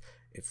Voice.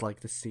 It's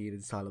like the scene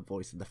in Silent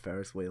Voice in the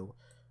Ferris wheel,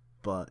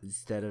 but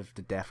instead of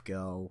the deaf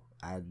girl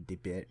and the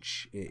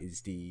bitch,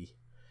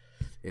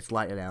 it's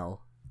Light and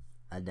L,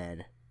 and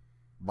then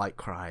Light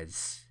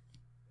cries.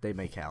 They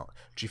make out.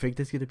 Do you think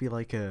there's gonna be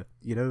like a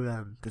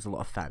there's a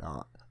lot of fan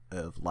art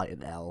of Light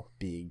and L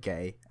being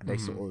gay, and they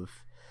sort of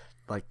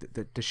like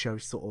the show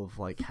sort of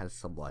like has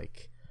some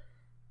like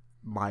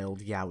mild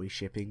yaoi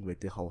shipping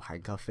with the whole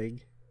handcuff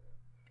thing.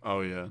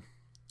 Oh yeah.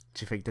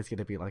 Do you think there's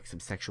gonna be like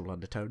some sexual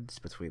undertones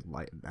between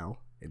Light and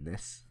L in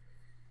this?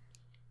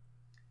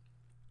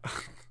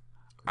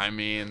 I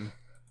mean,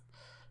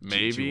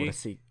 maybe.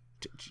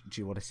 Do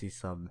you want to see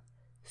some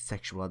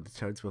sexual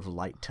undertones with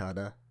Light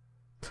Turner?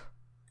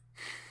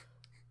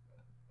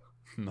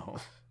 No.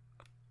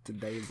 The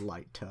name's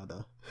Light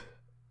Turner.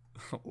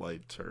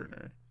 Light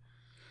Turner.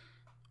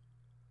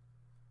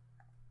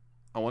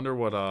 I wonder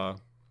what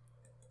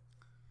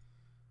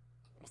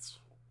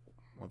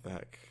what the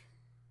heck?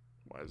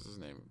 Why is his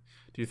name?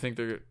 Do you think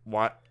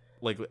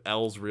like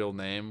L's real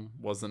name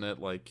wasn't it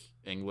like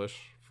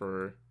English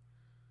for?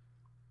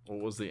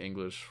 What was the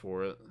English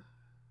for it?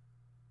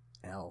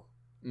 L.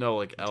 No,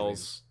 like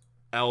L's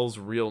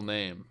real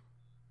name.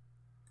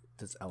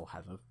 Does L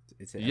have a?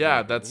 Is it?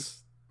 Yeah,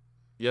 that's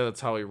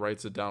how he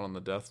writes it down on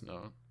the Death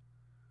Note.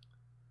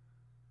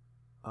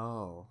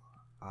 Oh,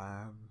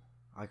 I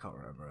can't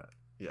remember it.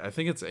 Yeah, I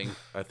think it's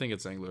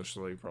English,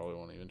 so he probably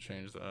won't even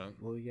change that.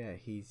 Well, yeah,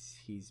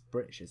 he's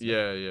British, isn't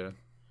Yeah, he? yeah.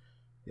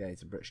 Yeah,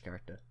 he's a British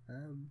character.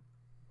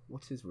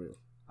 What's his real?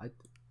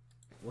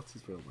 What's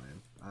his real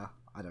name?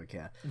 I don't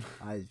care.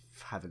 I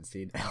haven't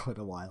seen L in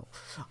a while.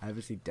 I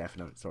haven't seen Death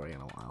Note story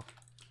in a while.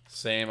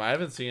 Same. I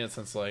haven't seen it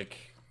since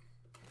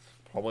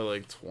probably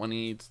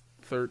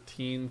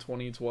 2013,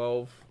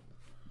 2012.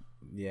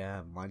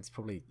 Yeah, mine's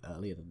probably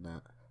earlier than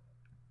that.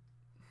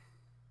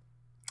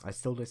 I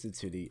still listen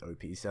to the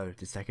OP, so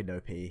the second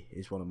OP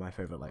is one of my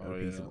favorite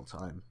OPs of all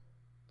time.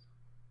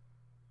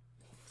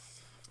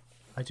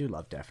 I do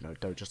love Death Note,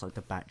 though, just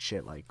the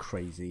batshit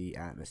crazy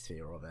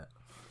atmosphere of it.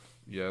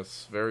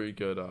 Yes, very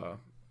good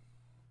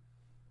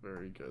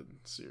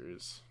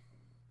series.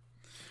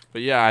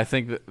 But yeah, I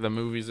think that the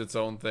movie's its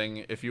own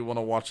thing. If you want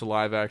to watch a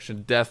live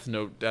action Death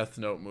Note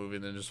movie,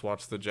 then just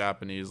watch the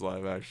Japanese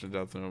live action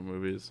Death Note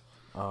movies.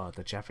 Oh,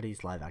 the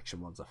Japanese live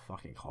action ones are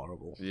fucking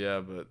horrible. Yeah,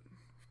 but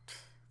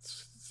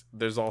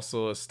there's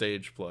also a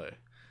stage play.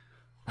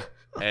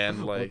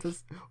 And what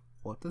does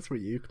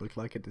Ryuk look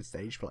like in the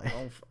stage play?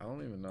 I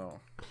don't even know.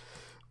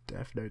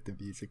 Death Note the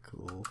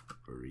musical,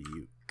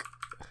 Ryuk.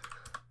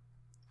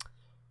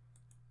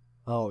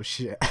 Oh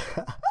shit.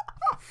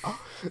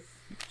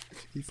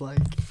 He's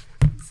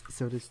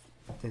so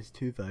there's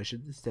two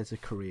versions. There's a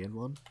Korean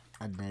one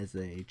and there's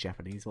a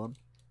Japanese one.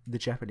 The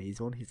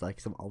Japanese one, he's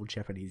some old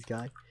Japanese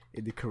guy.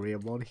 In the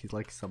Korean one, he's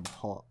some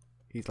hot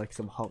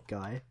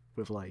guy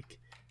with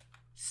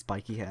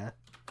spiky hair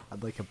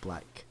and a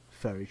black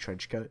furry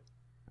trench coat.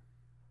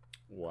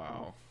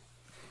 Wow.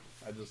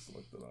 I just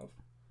looked it up.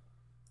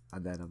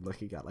 And then I'm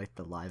looking at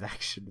the live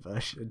action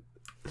version.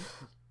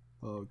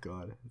 Oh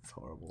god, it's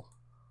horrible.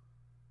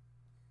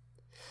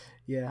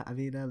 Yeah, I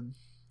mean,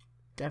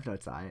 Death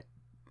Note's alright.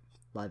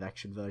 Live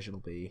action version will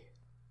be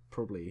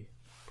probably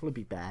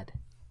be bad.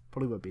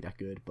 Probably won't be that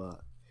good,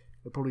 but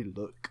it'll probably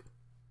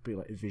be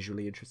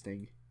visually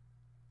interesting.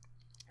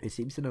 It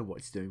seems to know what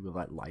it's doing with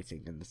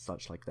lighting and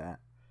such like that.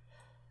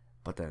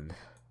 But then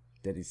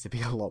there needs to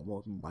be a lot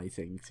more than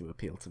lighting to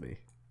appeal to me.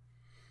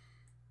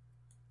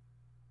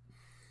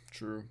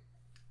 True.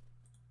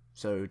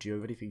 So, do you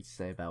have anything to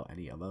say about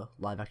any other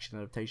live action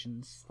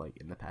adaptations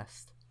in the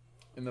past?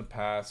 In the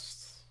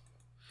past,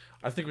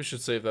 I think we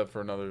should save that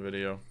for another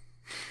video.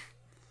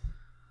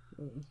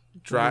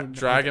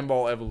 Dragon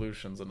Ball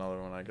Evolution's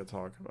another one I could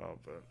talk about,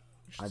 but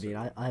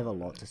I have a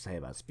lot to say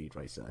about Speed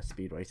Racer.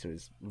 Speed Racer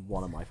is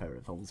one of my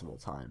favorite films of all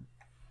time,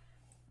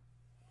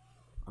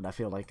 and I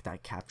feel like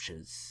that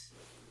captures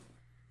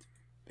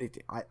it.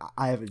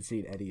 I haven't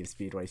seen any of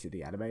Speed Racer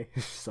the anime,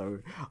 so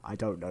I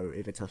don't know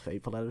if it's a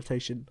faithful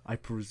adaptation. I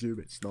presume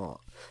it's not,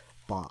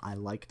 but I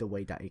like the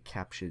way that it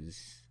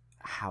captures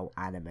how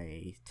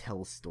anime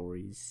tells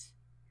stories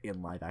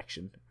in live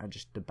action and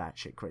just the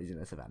batshit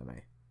craziness of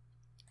anime.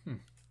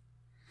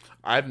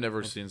 I've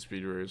never seen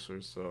Speed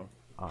Racer, so...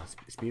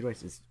 Speed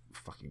Racer is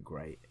fucking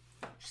great.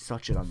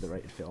 Such an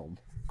underrated film.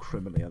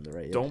 Criminally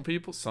underrated.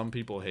 Some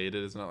people hate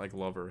it? Isn't it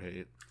love or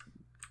hate?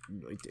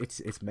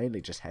 It's mainly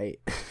just hate.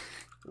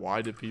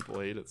 Why do people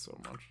hate it so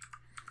much?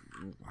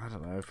 I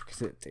don't know, because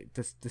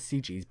the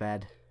CG is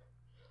bad.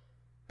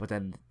 But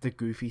then the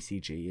goofy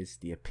CG is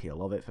the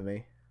appeal of it for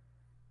me.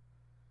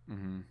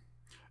 Mm-hmm.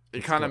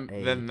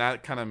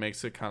 That kind of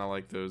makes it kind of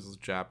like those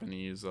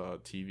Japanese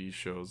TV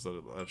shows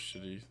that have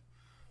shitty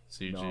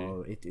CG.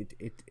 No,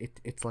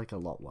 it's a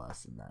lot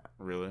worse than that.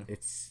 Really?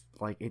 It's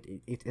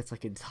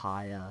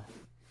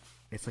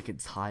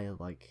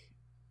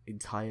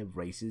entire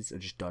races are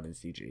just done in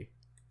CG.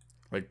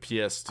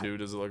 PS2,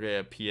 does it look like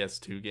a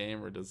PS2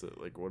 game, or does it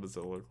what does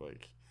it look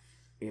like?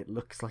 It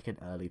looks like an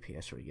early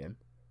PS3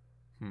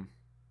 game.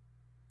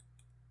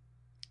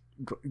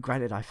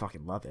 Granted, I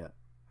fucking love it.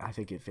 I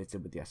think it fits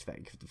in with the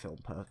aesthetic of the film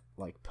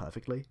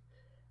perfectly.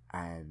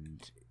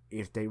 And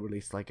if they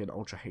released an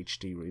Ultra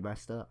HD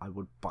remaster, I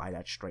would buy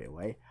that straight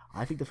away.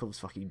 I think the film's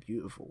fucking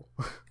beautiful.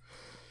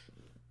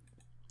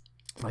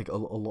 A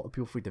lot of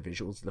people think the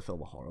visuals of the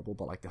film are horrible,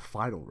 but the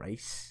final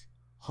race,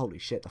 holy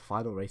shit, the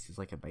final race is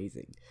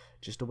amazing.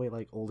 Just the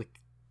way all the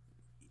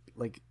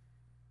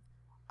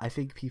I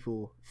think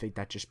people think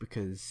that just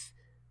because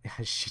it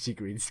has shitty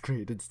green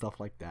screen and stuff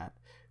like that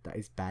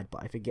is bad,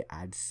 but I think it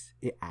adds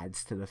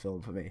to the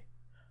film for me.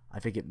 I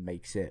think it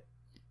makes it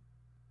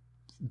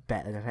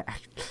better than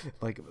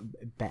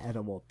better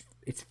than what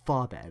it's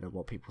far better than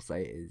what people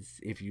say it is.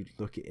 If you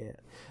look at it,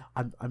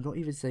 I'm not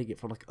even saying it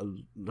from a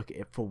look at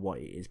it for what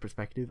it is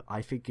perspective.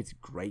 I think it's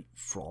great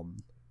from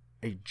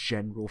a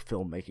general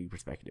filmmaking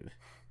perspective.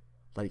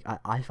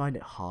 I find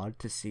it hard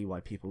to see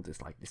why people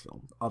dislike this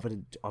film, other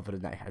than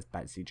that it has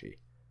bad CG.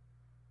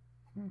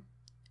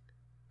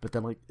 But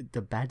then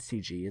the bad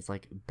CG is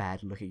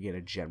bad looking in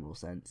a general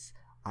sense.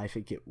 I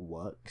think it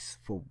works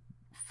for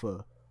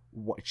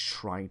what it's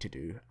trying to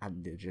do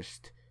and the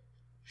just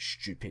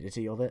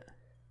stupidity of it.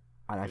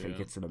 And I think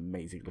it's an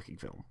amazing looking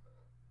film.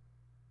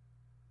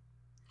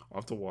 I'll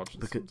have to watch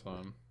it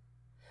sometime.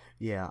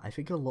 Yeah, I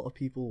think a lot of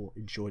people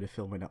enjoy the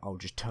film in "I'll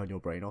just turn your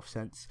brain off"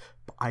 sense,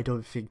 but I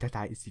don't think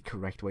that is the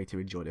correct way to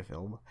enjoy the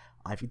film.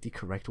 I think the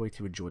correct way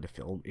to enjoy the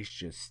film is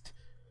just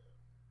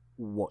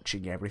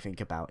watching everything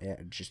about it,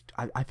 and just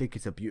I think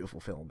it's a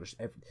beautiful film.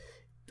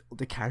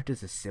 The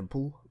characters are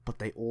simple, but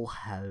they all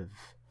have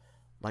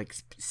like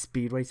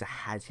Speed Racer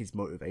has his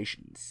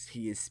motivations.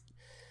 He is.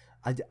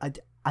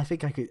 I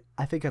think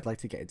I'd like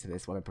to get into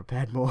this when I'm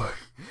prepared more.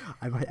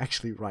 I might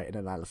actually write an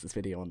analysis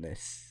video on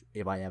this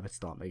if I ever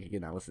start making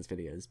analysis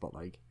videos, but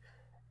like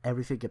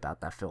everything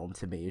about that film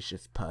to me is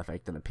just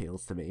perfect and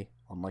appeals to me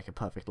on like a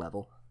perfect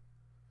level.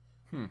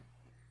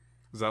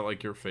 Is that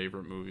like your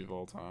favorite movie of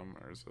all time,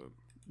 or is it?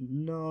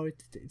 No,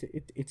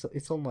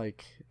 it's on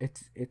like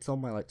it's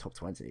on my like top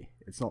 20.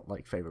 It's not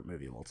like favorite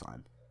movie of all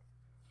time.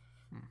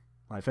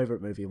 My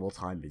favorite movie of all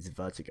time is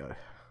Vertigo.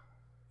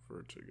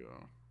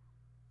 Vertigo.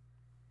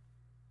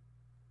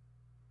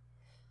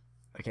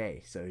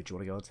 Okay, so do you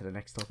want to go on to the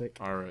next topic?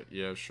 All right,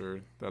 yeah, sure.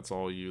 That's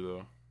all you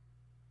though.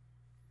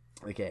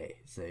 Okay,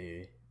 so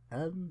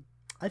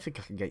I think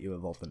I can get you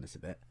involved in this a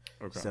bit.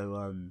 Okay.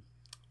 So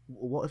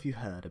what have you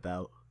heard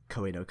about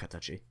Koe no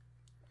Katachi?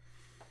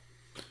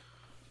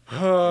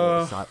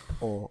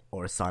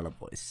 Or a silent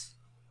voice?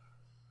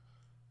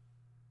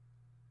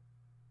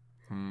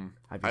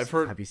 I've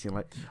heard. Have you seen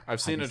like?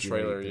 I've seen a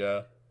trailer.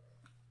 Yeah.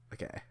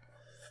 Okay.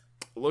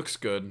 Looks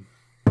good.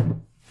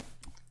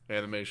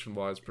 Animation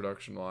wise,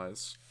 production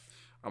wise,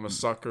 I'm a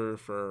sucker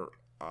for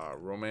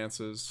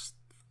romances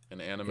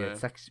and anime. Yeah,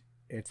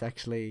 it's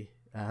actually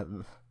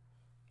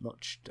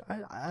not.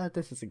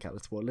 This doesn't count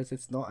as spoilers.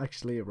 It's not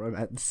actually a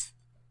romance.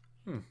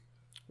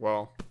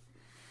 Well,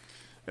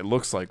 it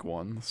looks like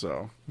one.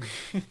 So.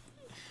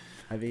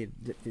 I mean,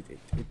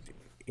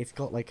 it's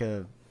got like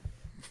a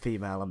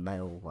female and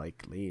male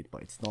like lead,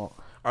 but it's not.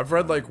 I've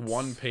read like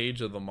 1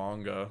 page of the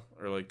manga,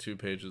 or like 2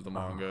 pages of the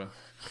manga.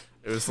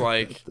 It was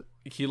like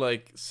he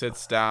like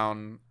sits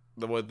down.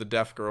 The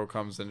deaf girl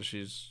comes in.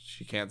 She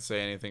can't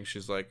say anything.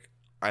 She's like,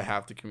 I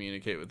have to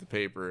communicate with the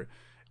paper,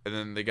 and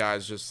then the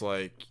guy's just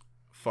like,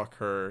 fuck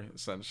her,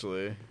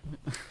 essentially.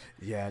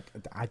 Yeah,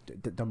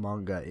 the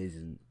manga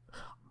isn't.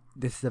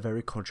 This is a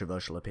very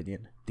controversial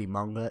opinion. The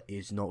manga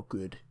is not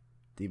good.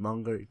 The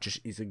manga just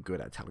isn't good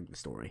at telling the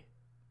story,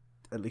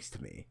 at least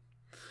to me.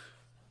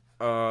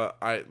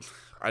 I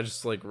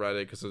just like read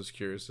it because I was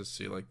curious to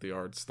see like the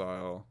art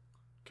style.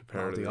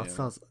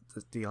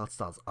 The art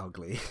style's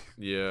ugly.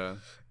 Yeah,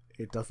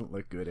 it doesn't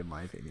look good in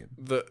my opinion.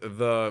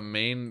 The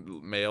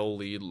main male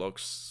lead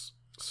looks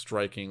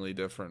strikingly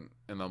different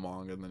in the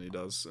manga than he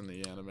does in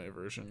the anime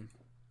version.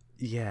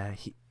 Yeah,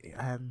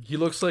 he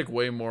looks like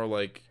way more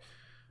like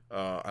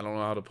I don't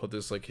know how to put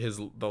this. Like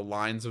the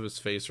lines of his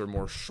face are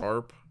more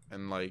sharp,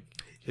 and like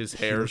his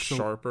hair is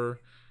sharper.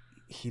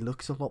 He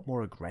looks a lot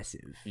more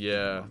aggressive.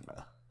 Yeah,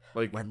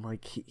 like when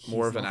like he's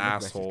more of an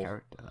asshole.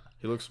 Character.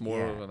 He looks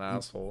more of an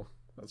asshole.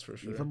 That's for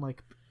sure.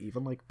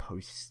 Even like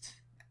post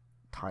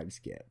time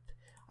skip,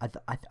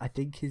 I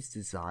think his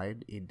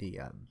design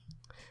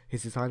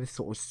his design is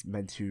sort of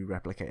meant to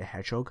replicate a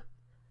hedgehog.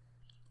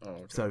 Oh,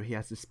 okay. So he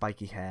has the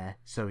spiky hair.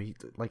 So he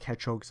like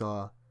hedgehogs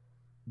are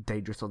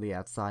dangerous on the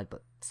outside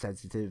but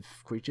sensitive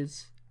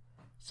creatures.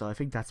 So I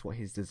think that's what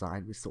his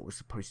design was sort of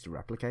supposed to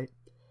replicate.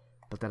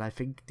 But then I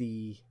think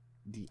the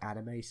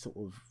anime sort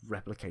of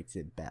replicates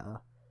it better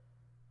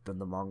than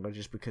the manga,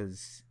 just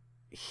because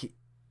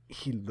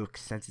he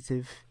looks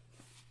sensitive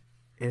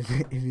in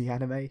the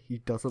anime. He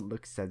doesn't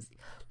look sensitive.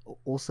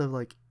 Also,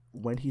 like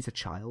when he's a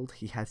child,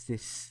 he has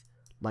this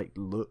like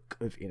look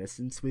of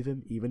innocence with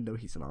him, even though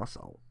he's an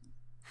arsehole.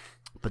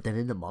 But then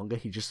in the manga,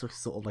 he just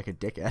looks sort of like a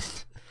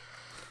dickhead.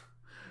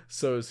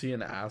 So is he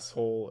an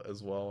asshole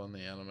as well in the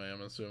anime,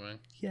 I'm assuming?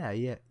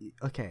 Yeah.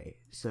 Okay,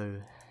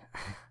 so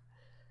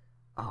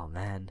oh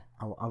man,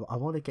 I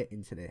want to get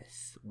into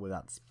this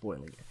without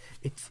spoiling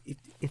it.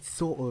 It's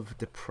sort of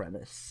the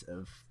premise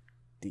of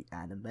the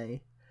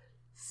anime,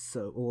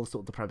 or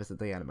sort of the premise of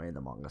the anime and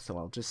the manga. So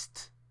I'll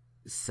just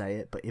say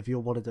it. But if you're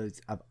one of those,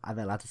 am I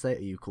allowed to say it?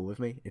 Are you cool with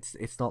me?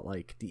 It's not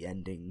like the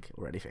ending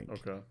or anything.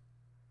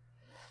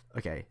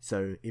 Okay.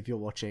 So if you're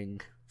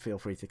watching, feel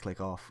free to click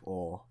off,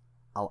 or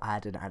I'll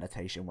add an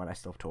annotation when I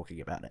stop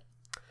talking about it.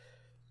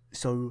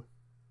 So,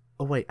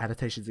 oh wait,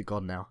 annotations are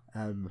gone now.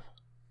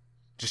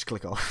 Just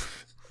click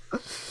off.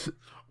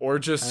 Or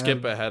just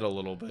skip ahead a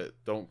little bit.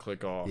 Don't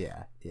click off.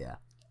 Yeah.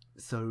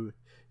 So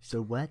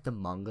where the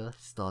manga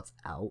starts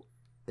out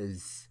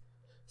is...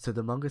 So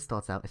the manga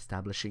starts out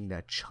establishing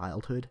their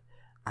childhood,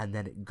 and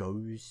then it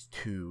goes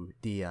to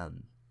the...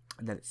 and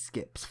then it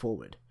skips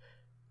forward.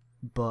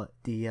 But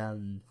the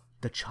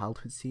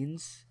childhood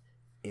scenes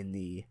in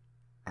the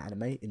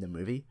anime, in the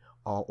movie,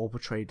 are all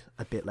portrayed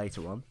a bit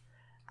later on.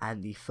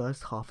 And the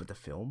first half of the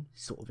film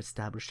sort of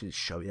establishes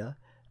Shoya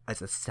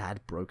as a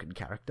sad, broken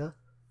character.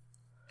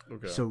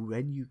 Okay. So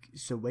when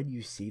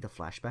you see the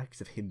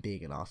flashbacks of him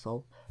being an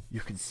arsehole, you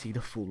can see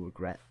the full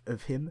regret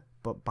of him,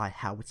 but by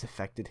how it's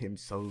affected him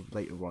so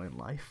later on in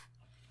life.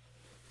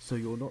 So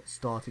you're not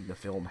starting the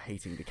film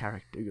hating the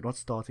character. You're not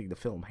starting the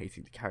film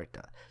hating the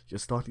character. You're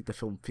starting the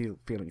film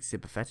feeling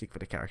sympathetic for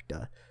the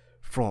character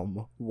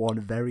from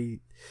one very...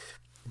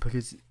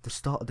 Because the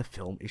start of the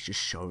film is just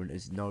shown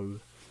as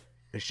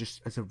it's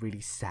just as a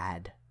really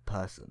sad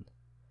person.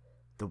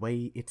 The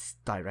way it's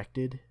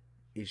directed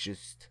is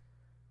just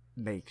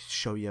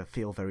show you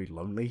feel very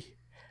lonely,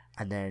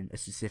 and then a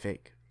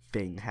specific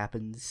thing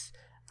happens,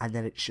 and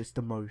then it's just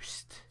the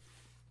most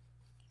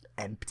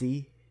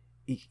empty.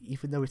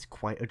 Even though it's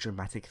quite a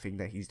dramatic thing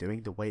that he's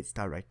doing, the way it's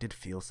directed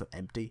feels so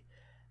empty.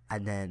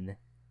 And then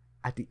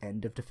at the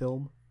end of the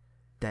film,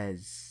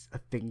 there's a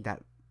thing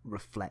that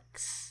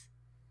reflects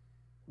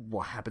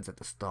what happens at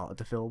the start of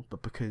the film,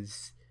 but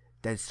because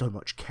there's so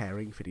much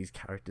caring for these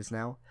characters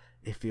now,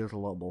 it feels a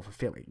lot more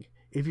fulfilling.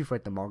 If you've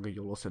read the manga,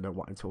 you'll also know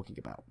what I'm talking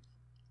about.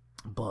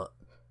 But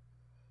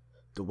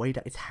the way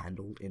that it's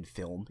handled in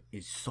film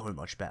is so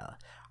much better.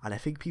 And I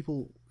think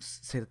people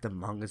say that the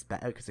manga's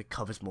better because it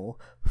covers more.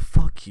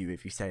 Fuck you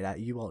if you say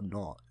that. You are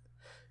not.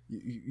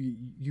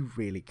 You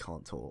really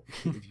can't talk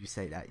if you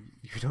say that.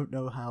 You don't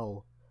know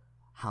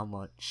how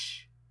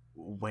much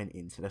went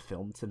into the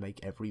film to make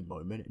every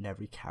moment and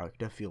every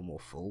character feel more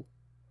full.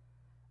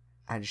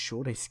 And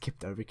sure, they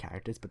skipped over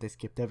characters, but they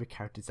skipped over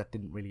characters that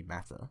didn't really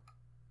matter.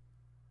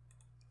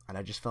 And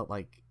I just felt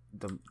like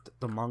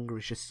the manga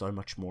is just so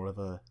much more of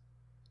a...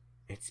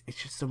 It's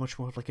just so much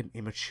more of like an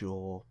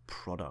immature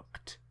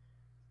product.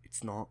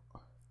 It's not...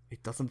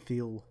 It doesn't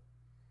feel...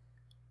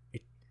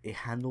 It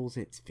handles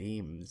its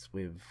themes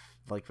with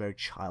like very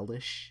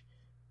childish,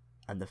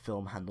 and the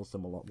film handles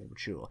them a lot more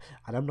mature.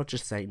 And I'm not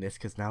just saying this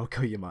because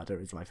Naoko Yamada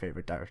is my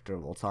favorite director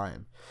of all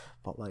time,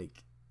 but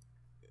like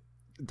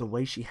the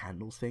way she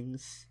handles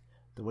things,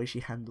 the way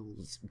she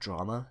handles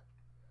drama,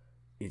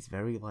 is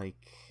very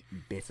like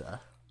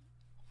bitter.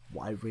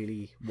 What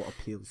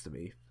appeals to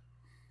me.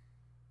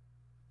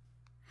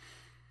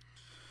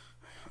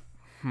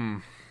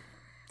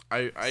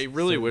 I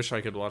really wish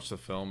I could watch the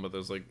film, but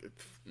there's like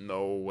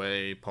no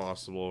way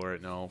possible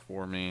right now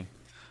for me.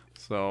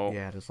 So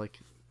yeah, there's like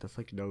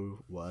no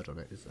word on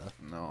it, is there?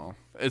 No,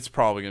 it's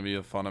probably gonna be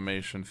a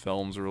Funimation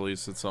Films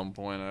release at some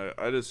point.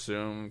 I'd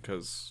assume,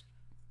 because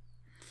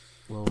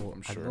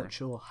I'm not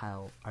sure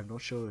how. I'm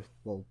not sure if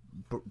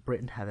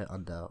Britain have it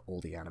under all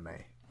the anime,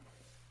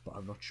 but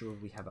I'm not sure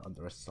if we have it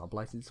under a sub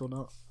license or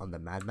not under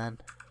Madman.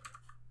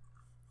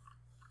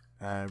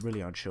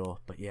 Really unsure,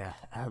 but yeah,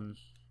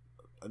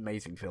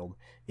 amazing film.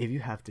 If you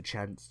have the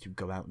chance to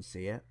go out and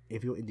see it,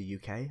 if you're in the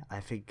UK,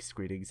 I think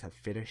screenings have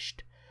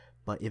finished,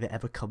 but if it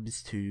ever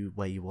comes to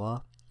where you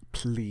are,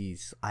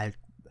 please,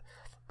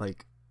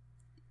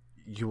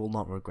 you will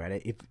not regret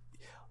it. If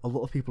a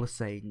lot of people are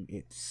saying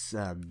it's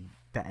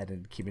better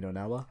than Kimi no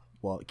Na wa,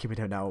 well, Kimi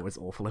no Na wa was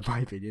awful in my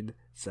opinion,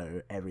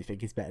 so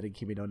everything is better than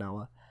Kimi no Na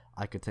wa.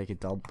 I could take a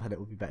dump and it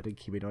would be better than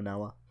Kimi no Na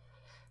wa.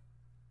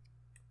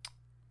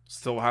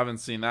 Still haven't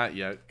seen that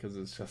yet because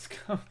it's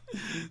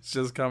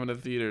just coming to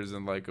theaters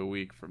in like a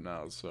week from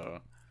now. So,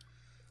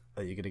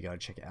 are you gonna go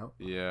and check it out?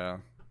 Yeah.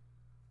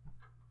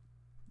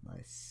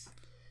 Nice.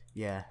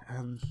 Yeah.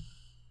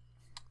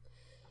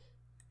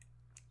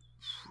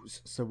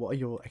 So, what are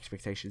your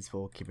expectations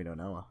for Kimi no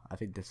Na wa? I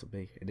think this will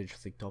be an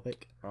interesting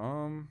topic.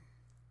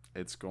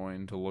 It's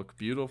going to look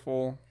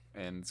beautiful,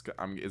 and it's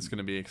going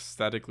to be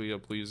aesthetically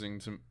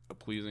pleasing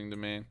to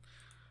me.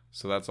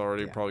 So that's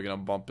already probably going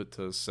to bump it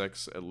to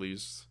 6 at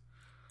least.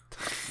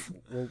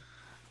 Well,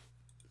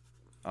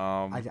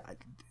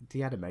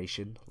 the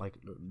animation, like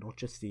not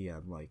just the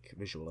like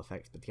visual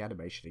effects, but the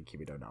animation in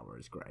Kimi no Na wa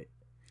is great.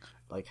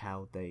 Like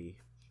how they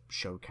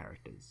show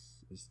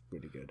characters is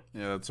really good.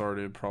 Yeah, that's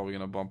already probably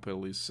going to bump at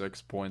least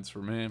 6 points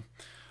for me.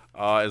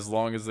 As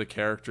long as the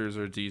characters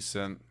are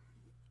decent,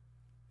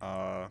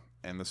 and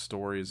the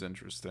story is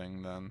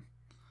interesting, then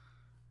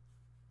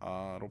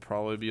it'll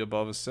probably be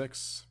above a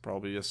 6,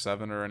 probably a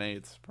 7 or an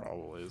 8.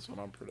 Probably is what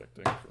I'm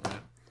predicting for me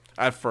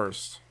at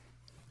first.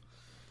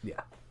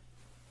 Yeah.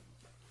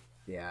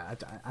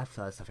 At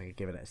first I think I'd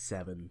give it a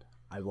 7.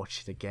 I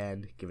watched it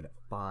again, give it a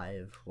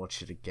 5.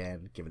 Watched it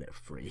again, give it a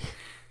 3.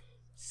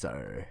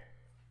 So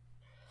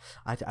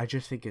I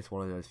just think it's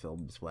one of those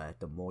films where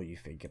the more you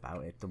think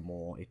about it, the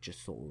more it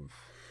just sort of...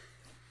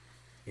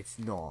 It's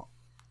not...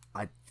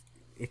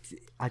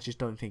 I just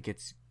don't think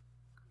it's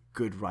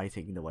good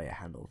writing in the way it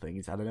handles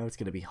things. I don't know, it's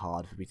going to be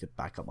hard for me to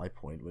back up my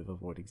point with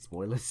avoiding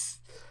spoilers.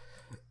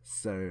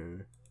 So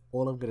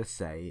all I'm going to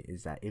say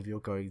is that if you're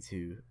going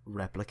to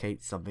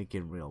replicate something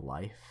in real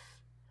life,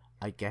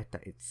 I get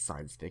that it's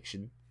science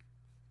fiction,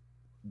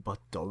 but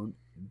don't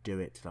do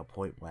it to the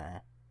point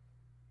where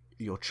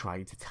you're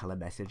trying to tell a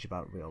message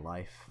about real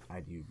life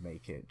and you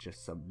make it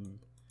just some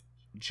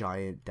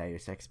giant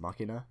Deus Ex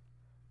Machina,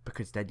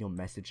 because then your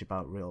message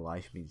about real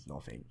life means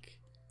nothing.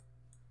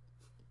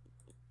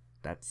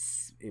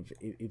 That's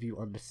if you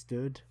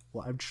understood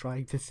what I'm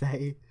trying to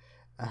say,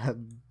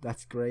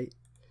 that's great.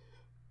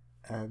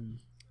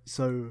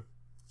 So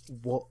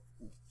what...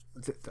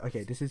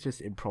 Okay, this is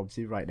just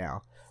impromptu right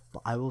now,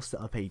 but I will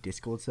set up a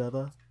Discord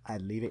server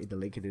and leave it in the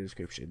link in the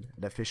description.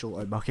 An official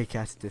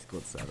Omakecast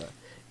Discord server.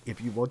 If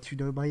you want to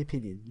know my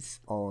opinions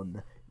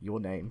on Your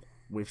Name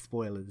with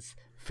spoilers,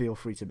 feel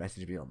free to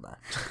message me on that.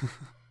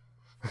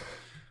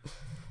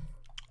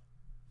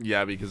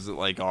 Yeah, because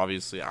like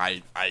obviously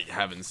I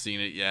haven't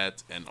seen it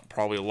yet, and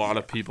probably a lot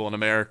of people in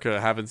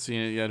America haven't seen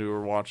it yet who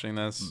are watching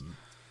this.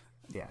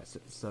 Yeah,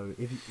 so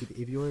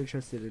if you're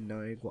interested in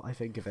knowing what I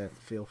think of it,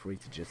 feel free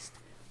to just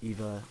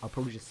I'll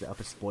probably just set up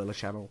a spoiler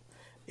channel.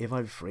 If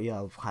I'm free,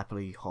 I'll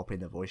happily hop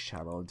in a voice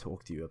channel and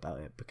talk to you about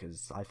it,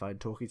 because I find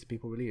talking to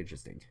people really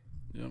interesting.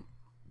 Yep.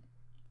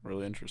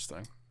 Really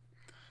interesting.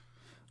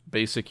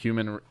 Basic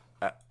human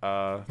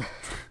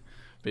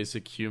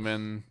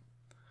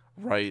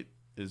right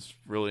is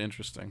really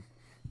interesting.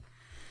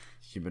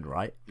 Human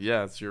right?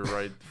 Yeah, it's your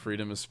right,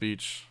 freedom of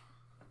speech.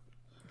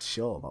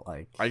 Sure, but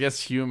like, I guess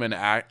human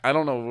act. I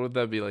don't know. What would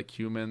that be like?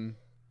 Human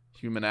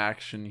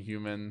action.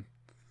 Human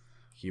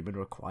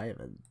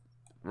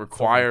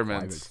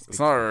requirements. It's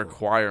not a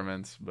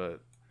requirement,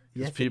 but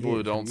yes, it's people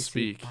who don't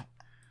speak.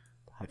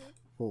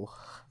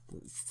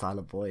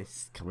 Silent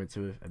voice coming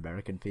to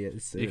American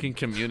theaters soon. You can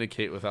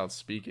communicate without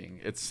speaking.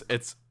 It's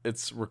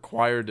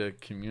required to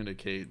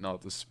communicate,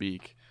 not to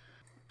speak.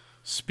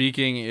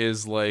 Speaking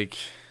is like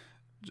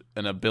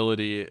an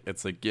ability.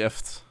 It's a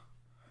gift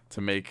to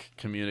make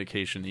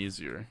communication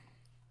easier.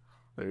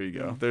 There you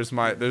go. There's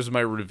my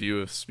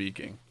review of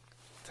speaking.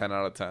 10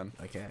 out of 10.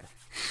 Okay.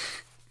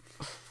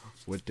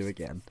 Would do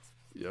again.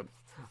 Yep.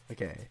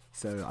 Okay,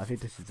 so I think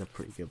this is a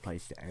pretty good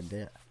place to end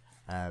it.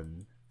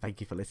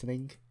 Thank you for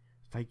listening.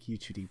 Thank you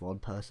to the one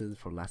person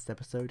from last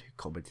episode who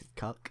commented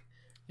cuck.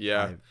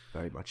 Yeah. I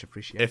very much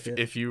appreciate it.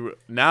 If you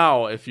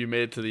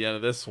made it to the end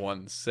of this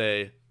one,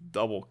 say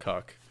double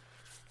cuck.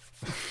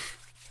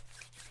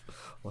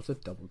 What's a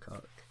double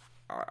cuck?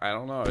 I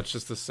don't know. It's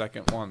just the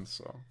second one.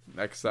 So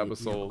next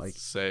episode, like,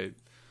 say.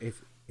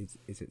 Is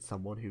it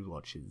someone who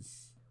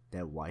watches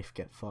their wife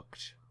get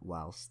fucked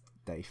whilst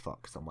they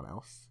fuck someone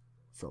else?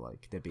 So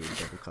like they're being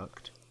double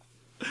cucked.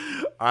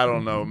 I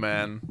don't know,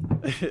 man.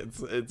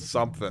 It's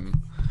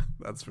something.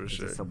 That's for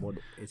sure.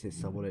 Is it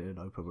someone in an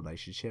open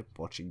relationship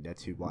watching their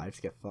two wives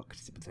get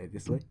fucked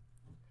simultaneously?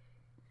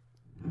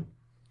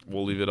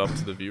 We'll leave it up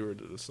to the viewer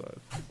to decide.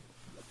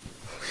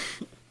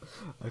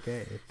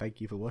 Okay,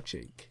 thank you for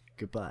watching.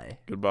 Goodbye.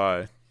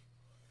 Goodbye.